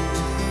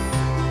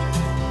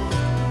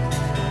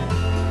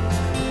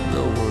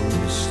 No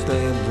one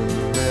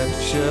standing at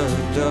your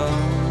door.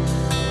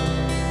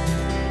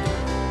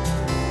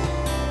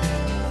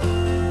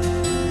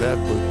 That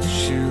what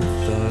you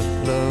thought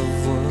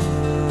love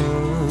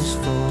was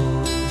for.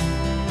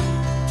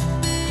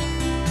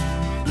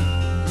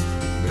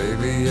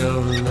 Baby,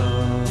 you're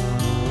lost.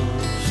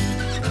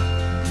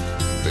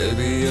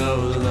 Baby,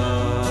 you're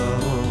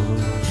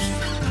lost.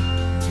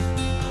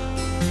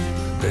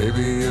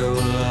 Baby, you're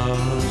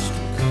lost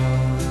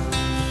cause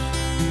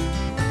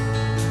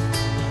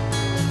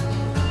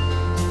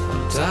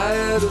I'm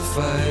tired of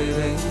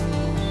fighting.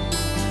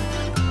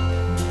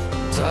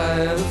 I'm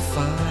tired of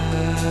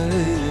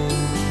fighting.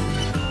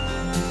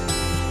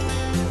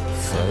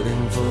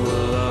 Fighting for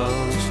a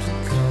lost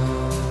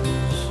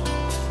cause.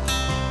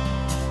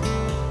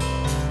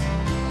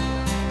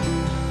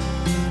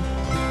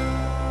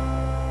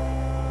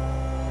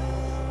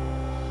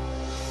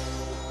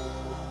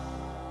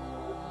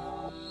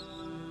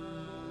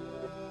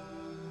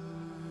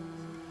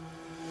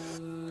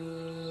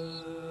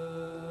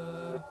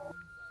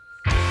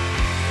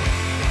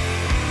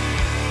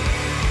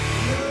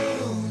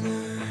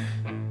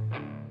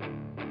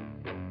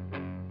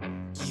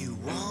 You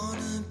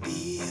wanna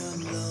be a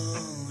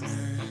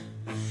loner,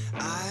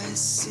 I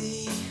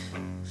see.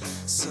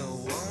 So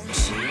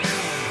won't you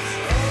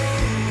come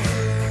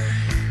over?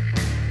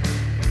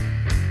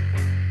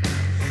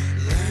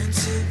 Learn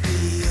to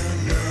be a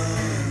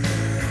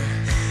loner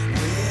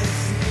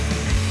with me.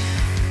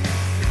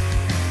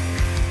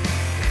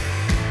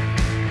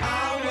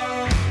 I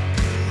won't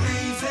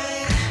believe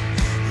it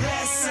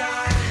unless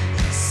I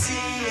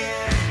see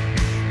it.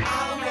 I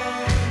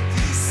won't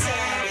be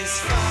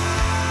satisfied.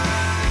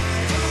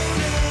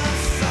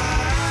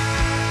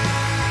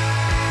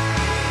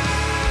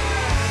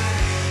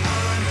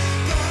 I'm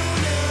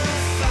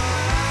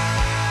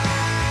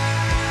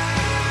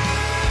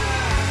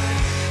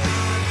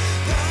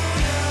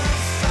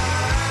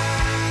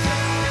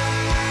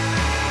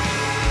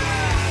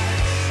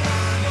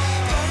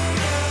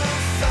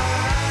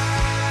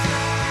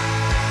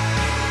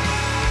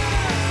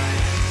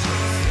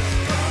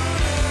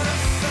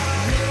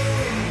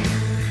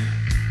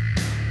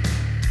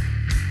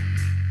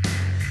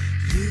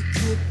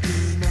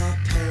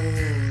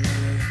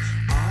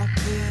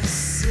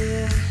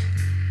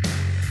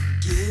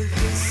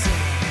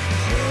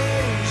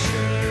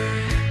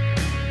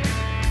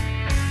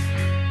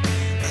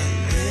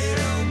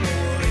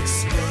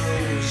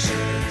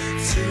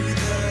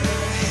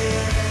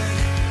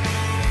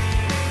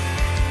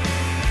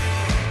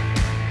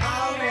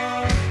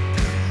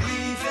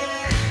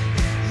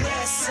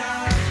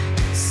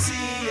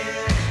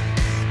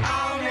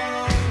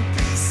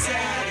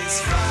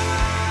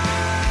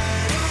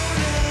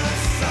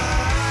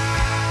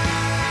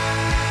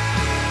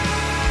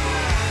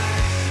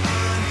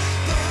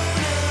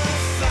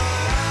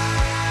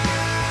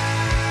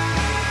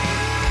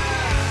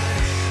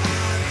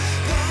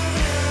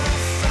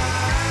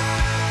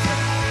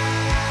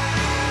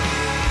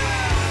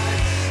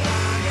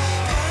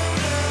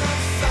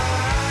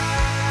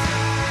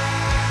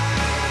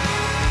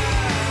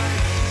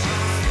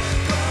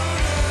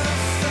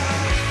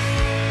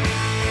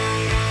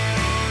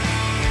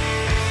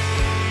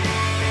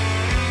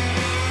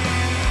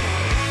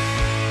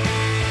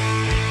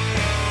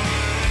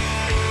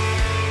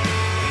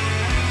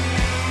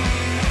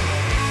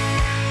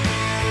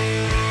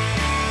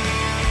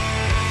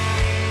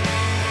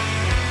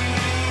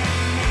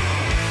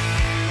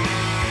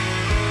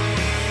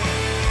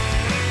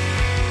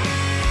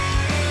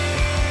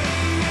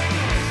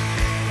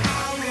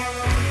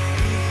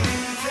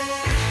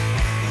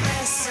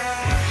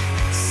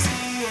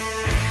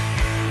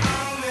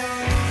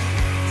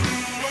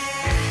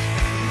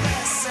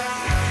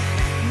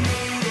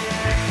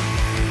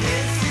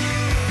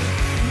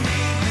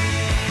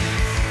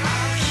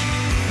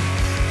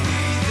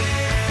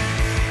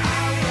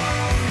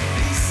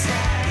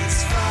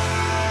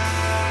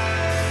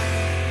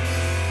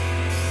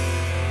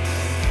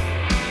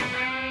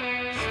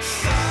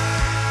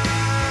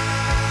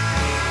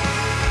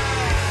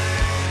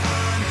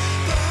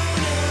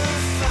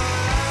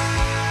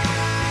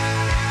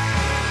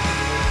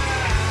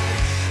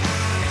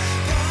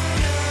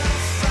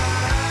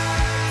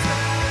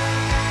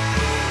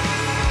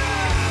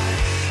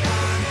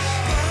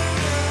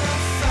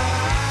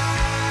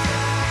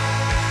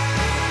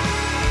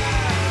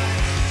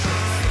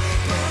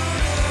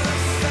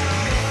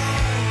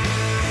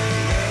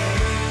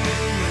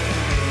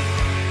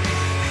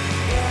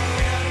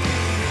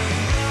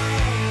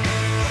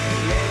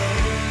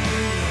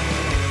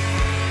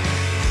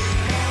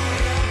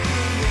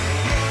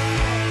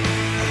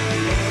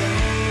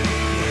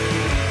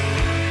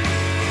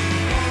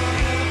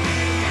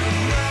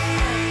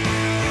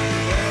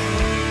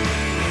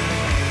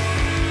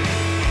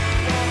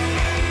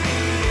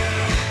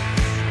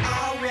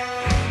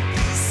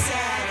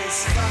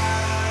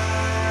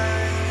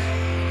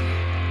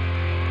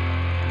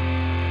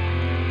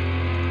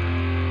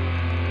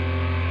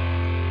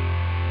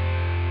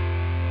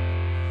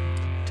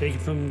Taken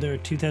from their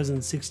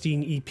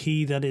 2016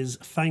 EP that was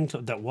Fan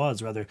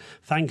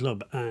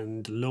Club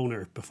and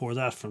Loner. Before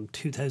that, from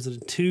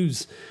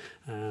 2002's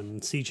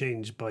Sea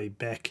Change by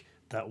Beck,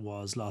 that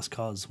was Lost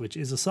Cause, which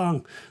is a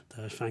song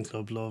that Fan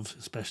Club love,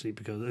 especially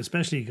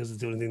because it's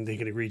the only thing they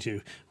can agree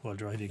to while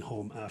driving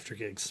home after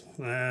gigs.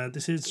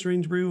 This is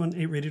Strange Brew on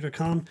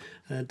 8radio.com.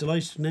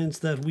 Delighted to announce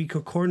that We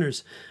Cut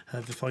Corners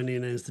have finally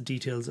announced the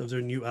details of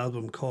their new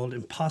album called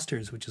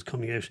Imposters, which is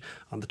coming out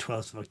on the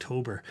 12th of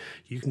October.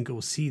 You can go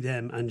see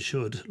them, and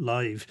should,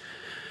 live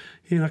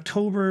in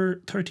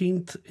October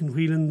 13th in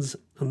Whelan's.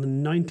 On the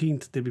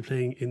 19th, they'll be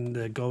playing in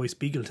the Galway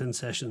Spiegelton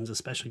Sessions, a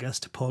special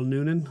guest, Paul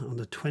Noonan. On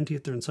the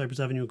 20th, they're in Cypress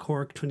Avenue in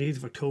Cork. 28th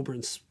of October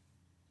in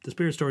the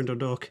Spirit Store in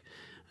Dundalk.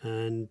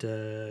 And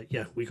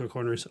We Cut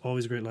Corners,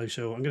 always a great live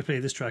show. I'm going to play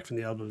this track from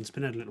the album. It's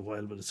been out a little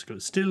while, but it's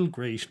still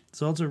great.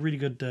 There's also a really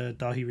good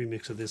Dahi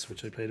remix of this,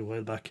 which I played a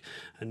while back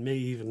and may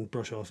even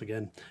brush off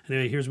again.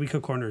 Anyway, here's We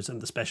Cut Corners and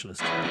The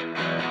Specialist.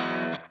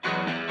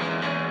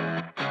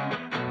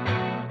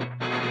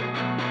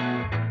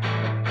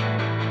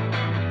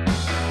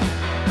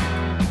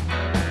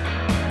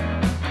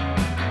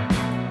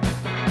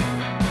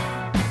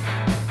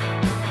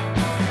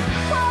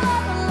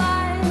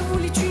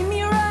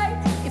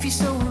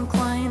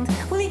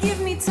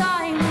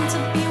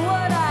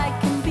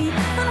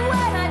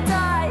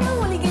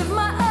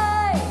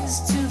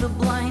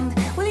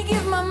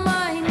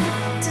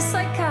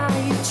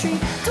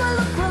 Do I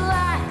look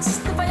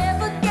relaxed if I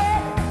ever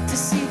get to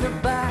see the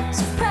backs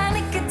of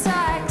panic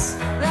attacks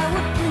that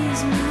would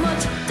please me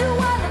much? Do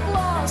I look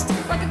lost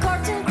like a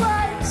cartoon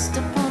Christ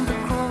upon the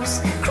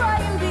cross,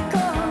 crying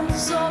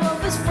because all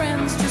of his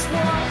friends just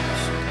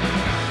watch?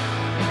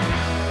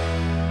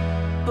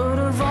 But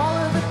of all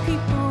of the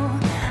people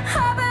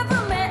I've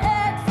ever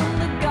met, from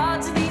the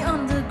gods of the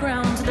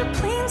underground to the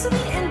plains of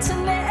the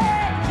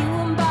internet, you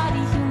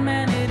embody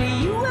humanity,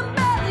 you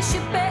embellish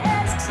it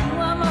best. You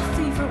are my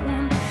favorite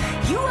one,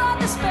 you are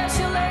the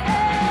specialist.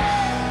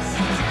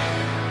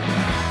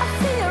 I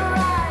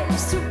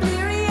theorize through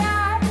bleary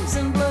eyes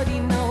and bloody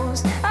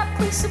nose. I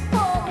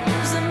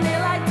presuppose a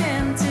male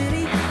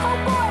identity. Oh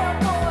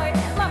boy,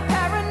 my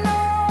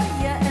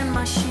paranoia and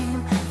my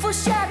shame for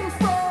shouting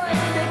Freud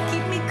that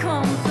keep me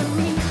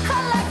company. I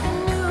like the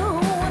new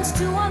ones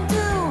to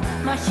undo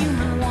my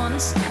human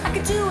ones. I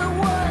could do it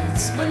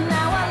once, but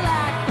now I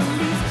lack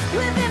belief.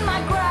 Within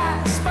my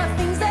grasp are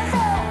things that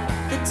help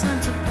the time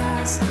to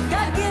pass.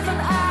 God-given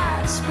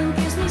aspirin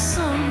gives me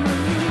some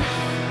relief.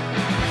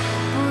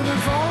 But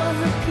of all of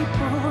the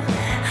people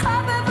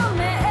I've ever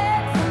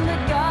met, from the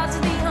gods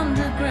of the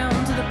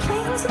underground to the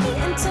plains of the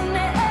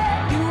internet,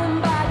 you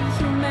embody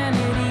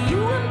humanity,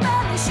 you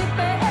embellish it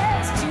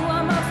best. You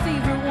are my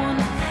favorite one,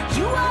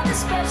 you are the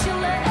specialist.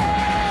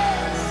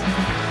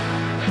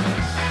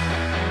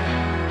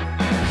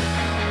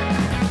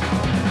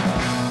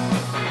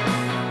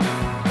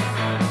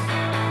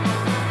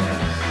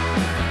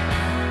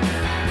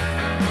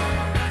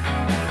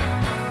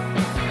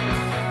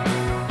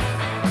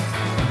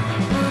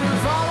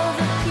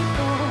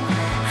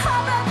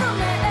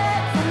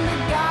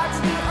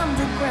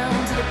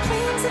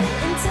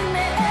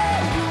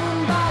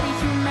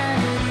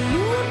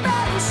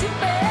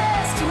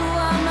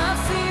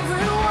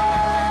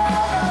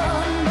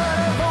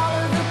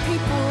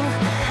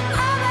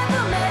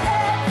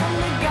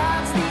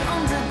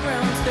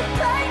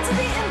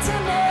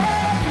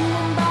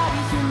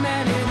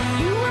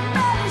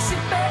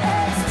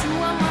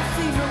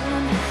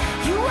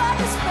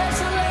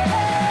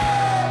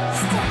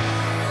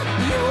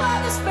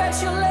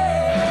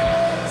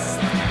 Specialist.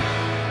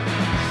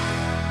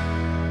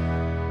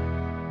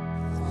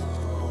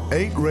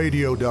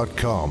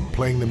 8radio.com,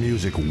 playing the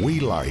music we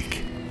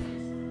like.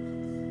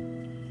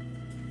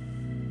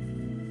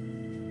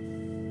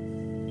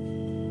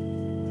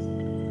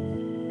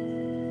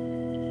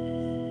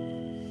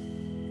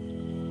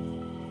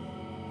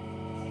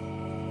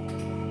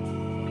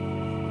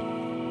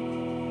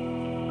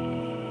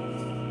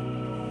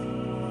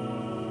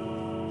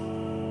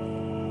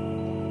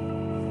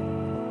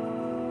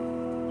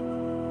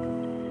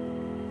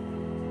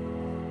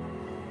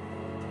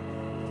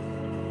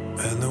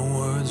 And the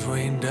words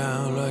rain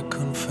down like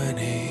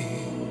confetti.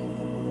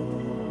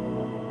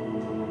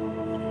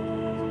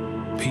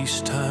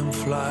 Peacetime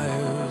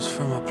flyers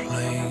from a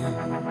plane.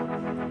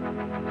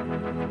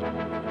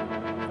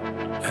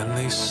 And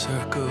they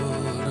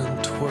circled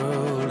and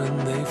twirled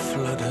and they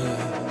fluttered.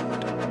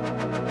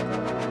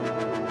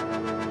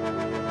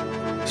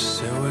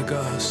 So we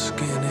got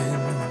skin in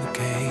the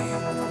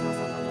game.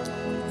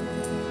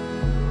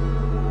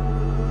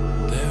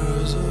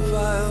 There is a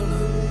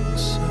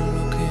violence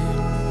looking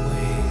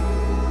away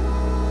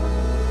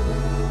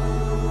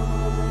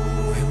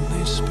when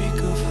they speak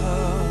of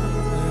how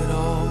it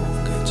all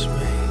gets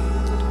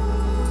made,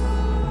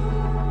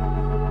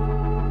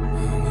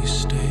 and we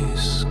stay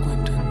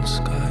squinting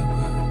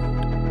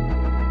skyward.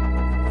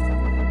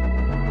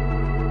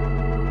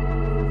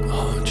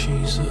 Oh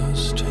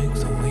Jesus, take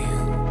the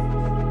wheel.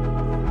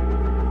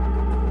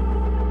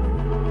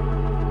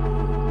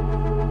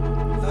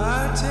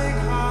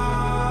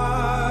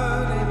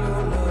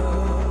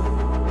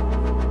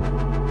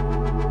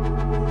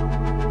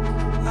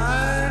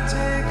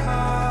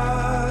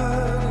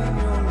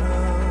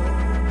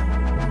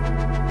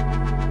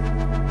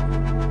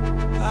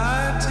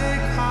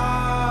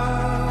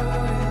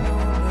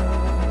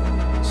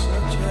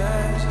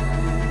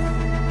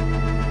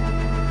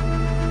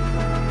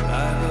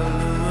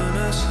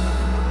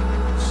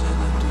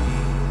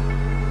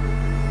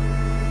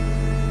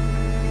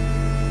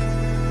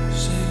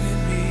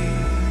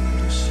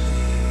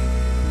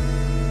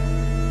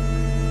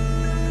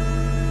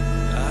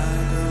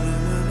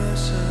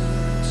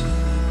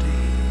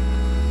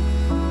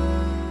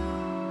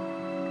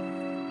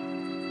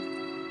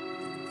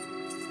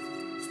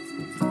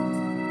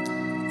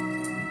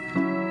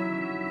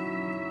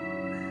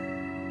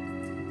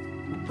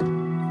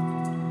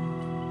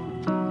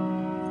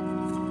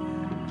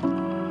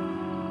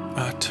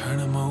 I turn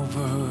him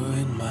over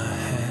in my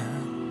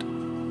hand.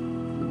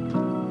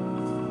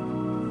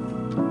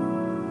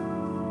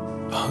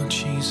 Oh,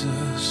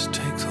 Jesus,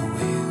 take the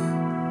wheel.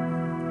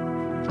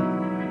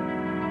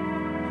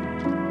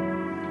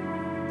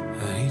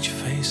 And each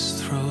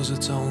face throws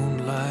its own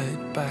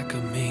light back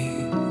at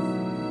me.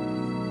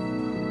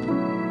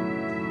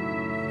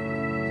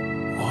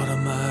 What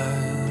am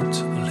I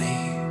to believe?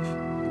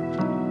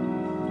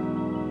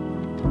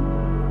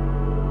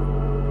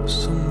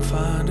 Some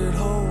find it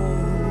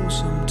whole,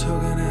 some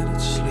tugging at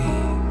its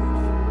sleeve.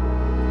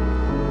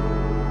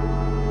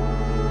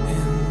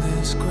 In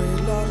this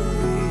great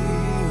lottery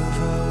of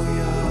how we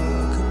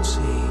are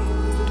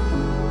conceived,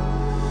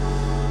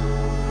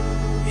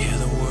 hear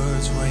the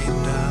words rain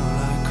down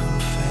like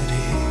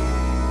confetti.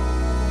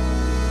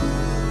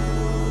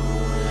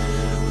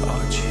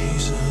 Oh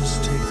Jesus,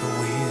 take the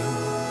wheel.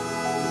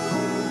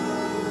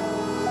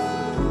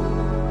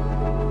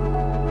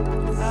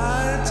 I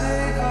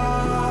take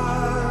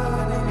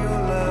heart in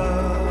your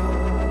love.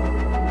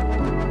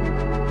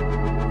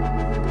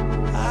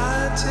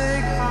 I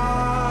take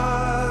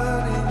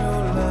heart in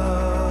your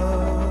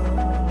love.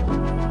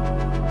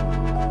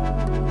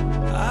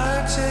 I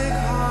take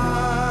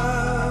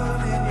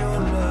heart in your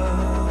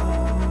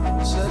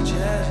love, such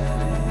as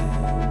it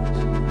is,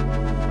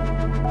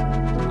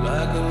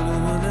 like a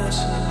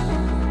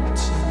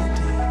luminescence in the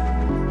deep.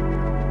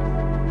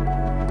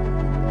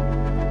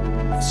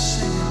 It's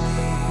singing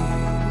me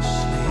to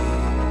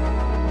sleep.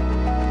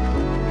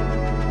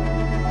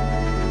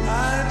 I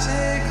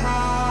take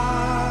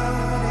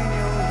heart in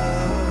your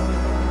love.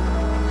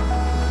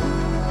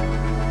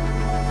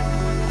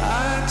 I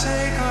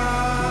take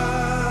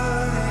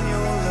heart in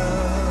your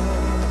love.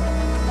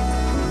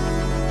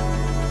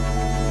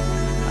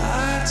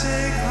 I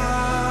take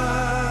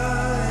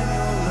heart in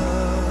your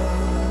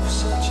love,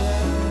 such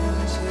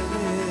as it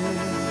is,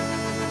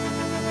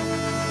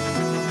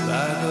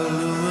 like a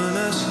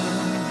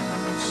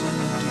luminescence in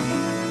the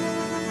deep,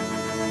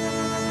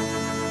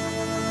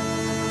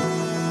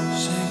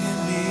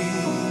 singing me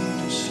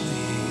to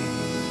sleep.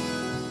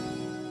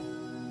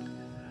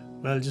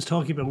 Well, just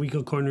talking about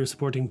Weekend Corner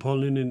supporting Paul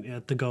Noonan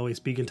at the Galway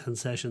Spiegeltown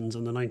Sessions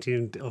on the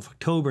 19th of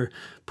October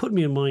put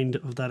me in mind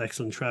of that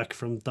excellent track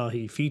from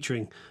Dahi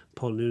featuring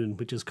Paul Noonan,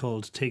 which is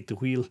called Take the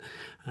Wheel,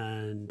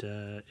 and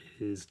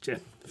is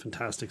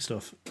fantastic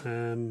stuff.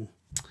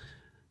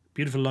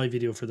 Beautiful live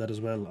video for that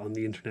as well on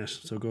the internet,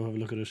 so go have a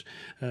look at it.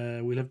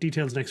 We'll have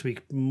details next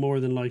week, more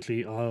than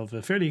likely, of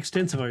a fairly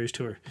extensive Irish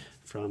tour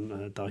from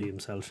Dahi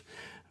himself,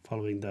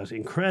 following that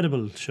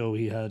incredible show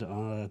he had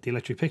at the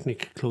Electric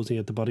Picnic, closing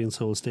at the Body and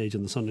Soul stage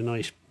on the Sunday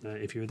night.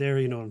 If you're there,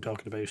 you know what I'm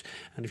talking about.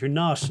 And if you're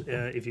not,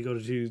 if you go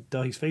to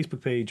Dahi's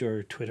Facebook page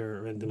or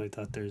Twitter or anything like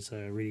that, there's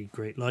a really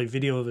great live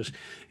video of it,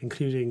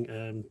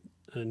 including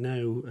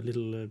now a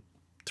little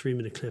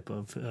 3-minute clip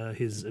of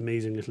his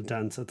amazing little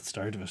dance at the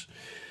start of it.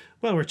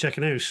 Well, we're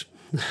checking out.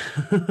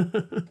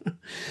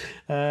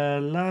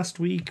 Last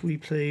week I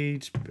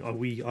played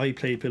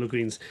Pillow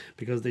Queens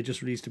because they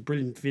just released a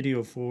brilliant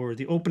video for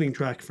the opening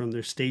track from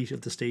their State of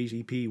the Stage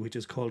EP, which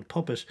is called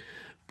Puppet.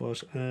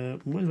 But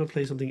might as well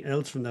play something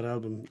else from that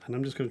album, and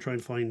I'm just going to try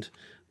and find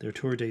their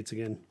tour dates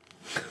again.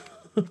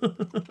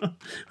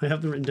 I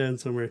have them written down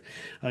somewhere.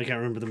 I can't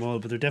remember them all,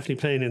 but they're definitely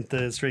playing at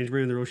the Strange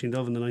Brew in the Roisin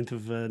Dove on the 9th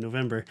of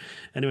November.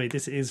 Anyway,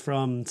 this is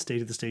from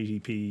State of the Stage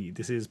EP.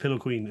 This is Pillow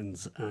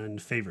Queens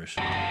and Favourite.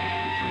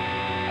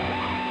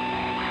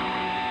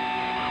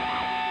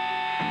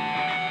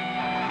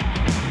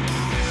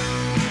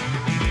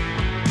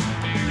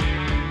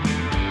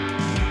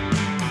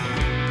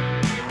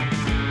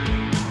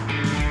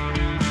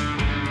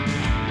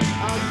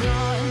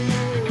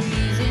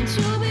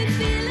 Slow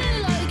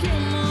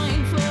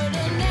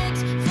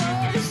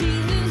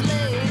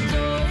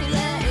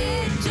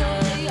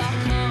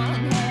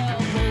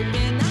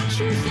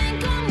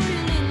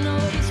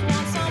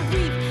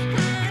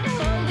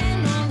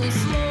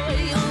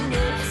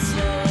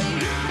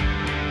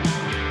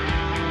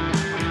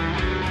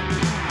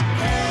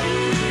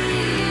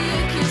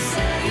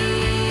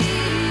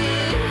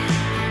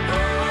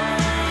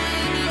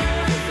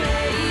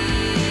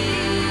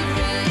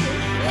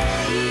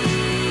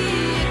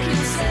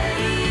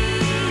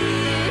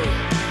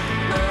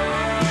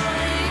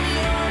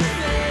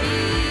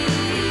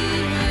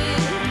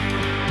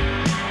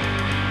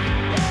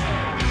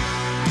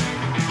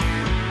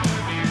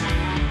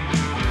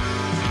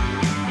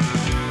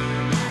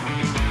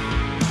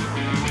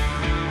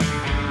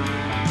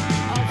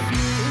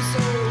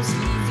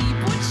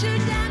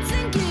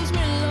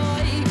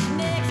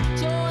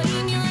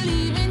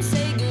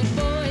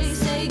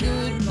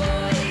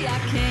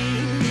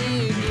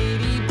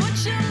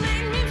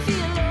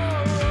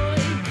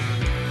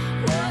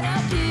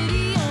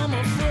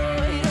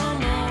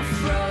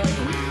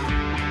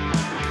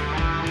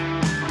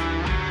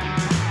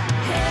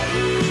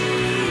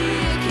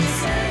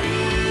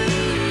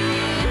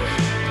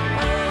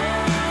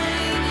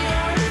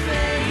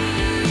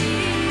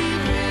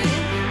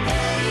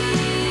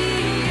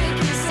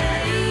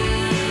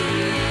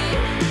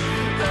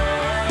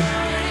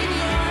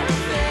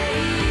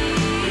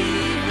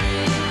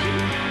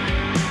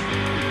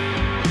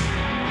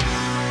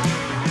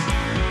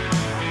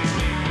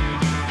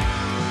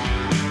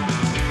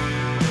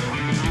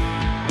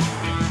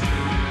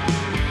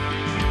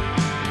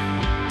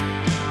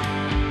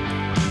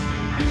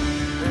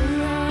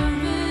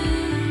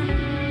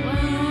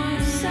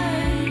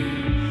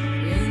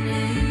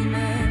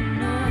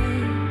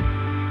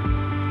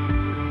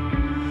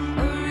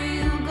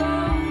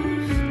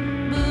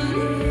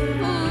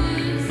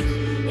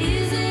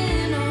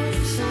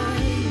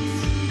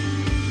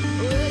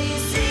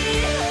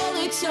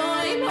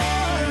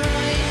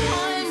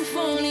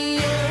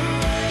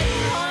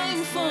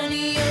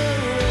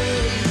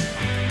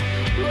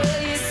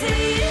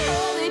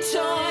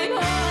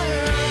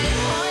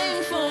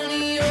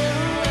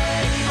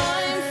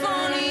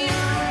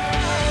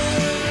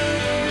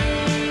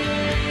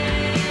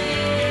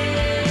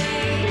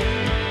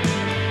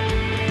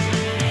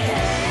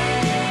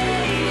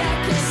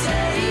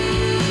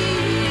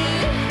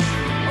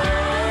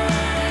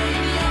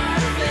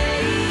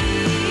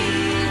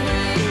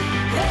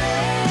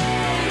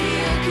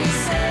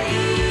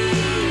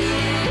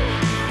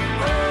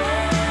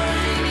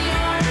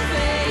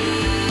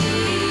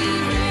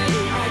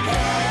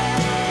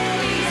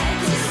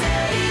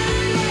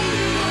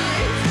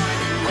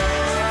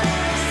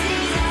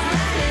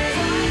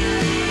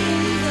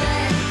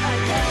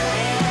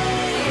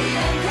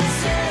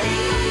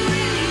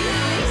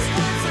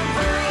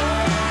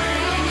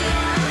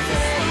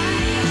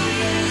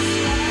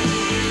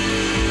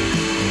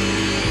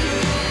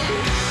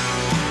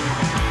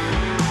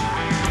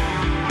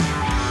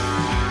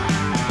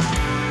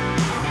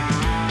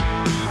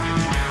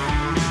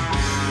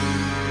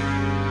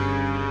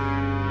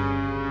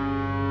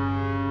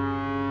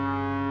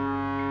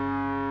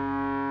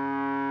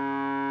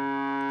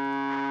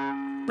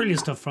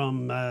Brilliant stuff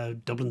from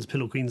Dublin's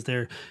Pillow Queens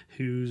there,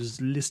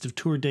 whose list of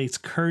tour dates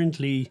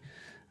currently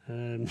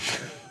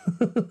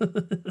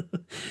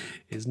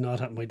is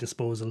not at my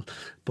disposal,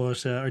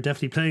 but are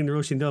definitely playing the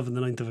Roisin Dubh on the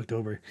 9th of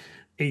October.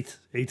 8th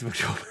of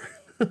October.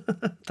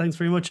 Thanks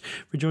very much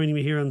for joining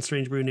me here on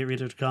Strange Brew and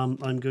 8radio.com.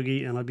 I'm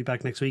Googie and I'll be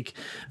back next week.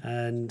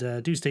 And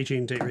do stay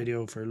tuned to 8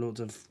 Radio for loads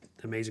of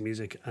amazing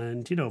music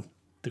and, you know,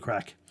 the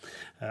crack.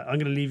 I'm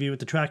going to leave you with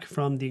the track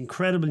from the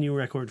incredible new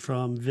record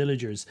from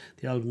Villagers.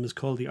 The album is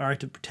called The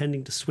Art of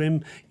Pretending to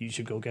Swim. You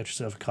should go get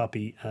yourself a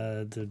copy.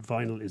 The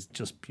vinyl is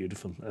just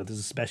beautiful. There's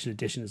a special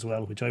edition as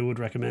well, which I would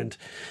recommend.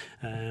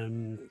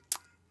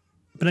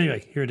 But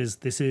anyway, here it is.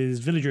 This is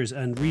Villagers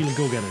and Real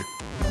Go-Getter.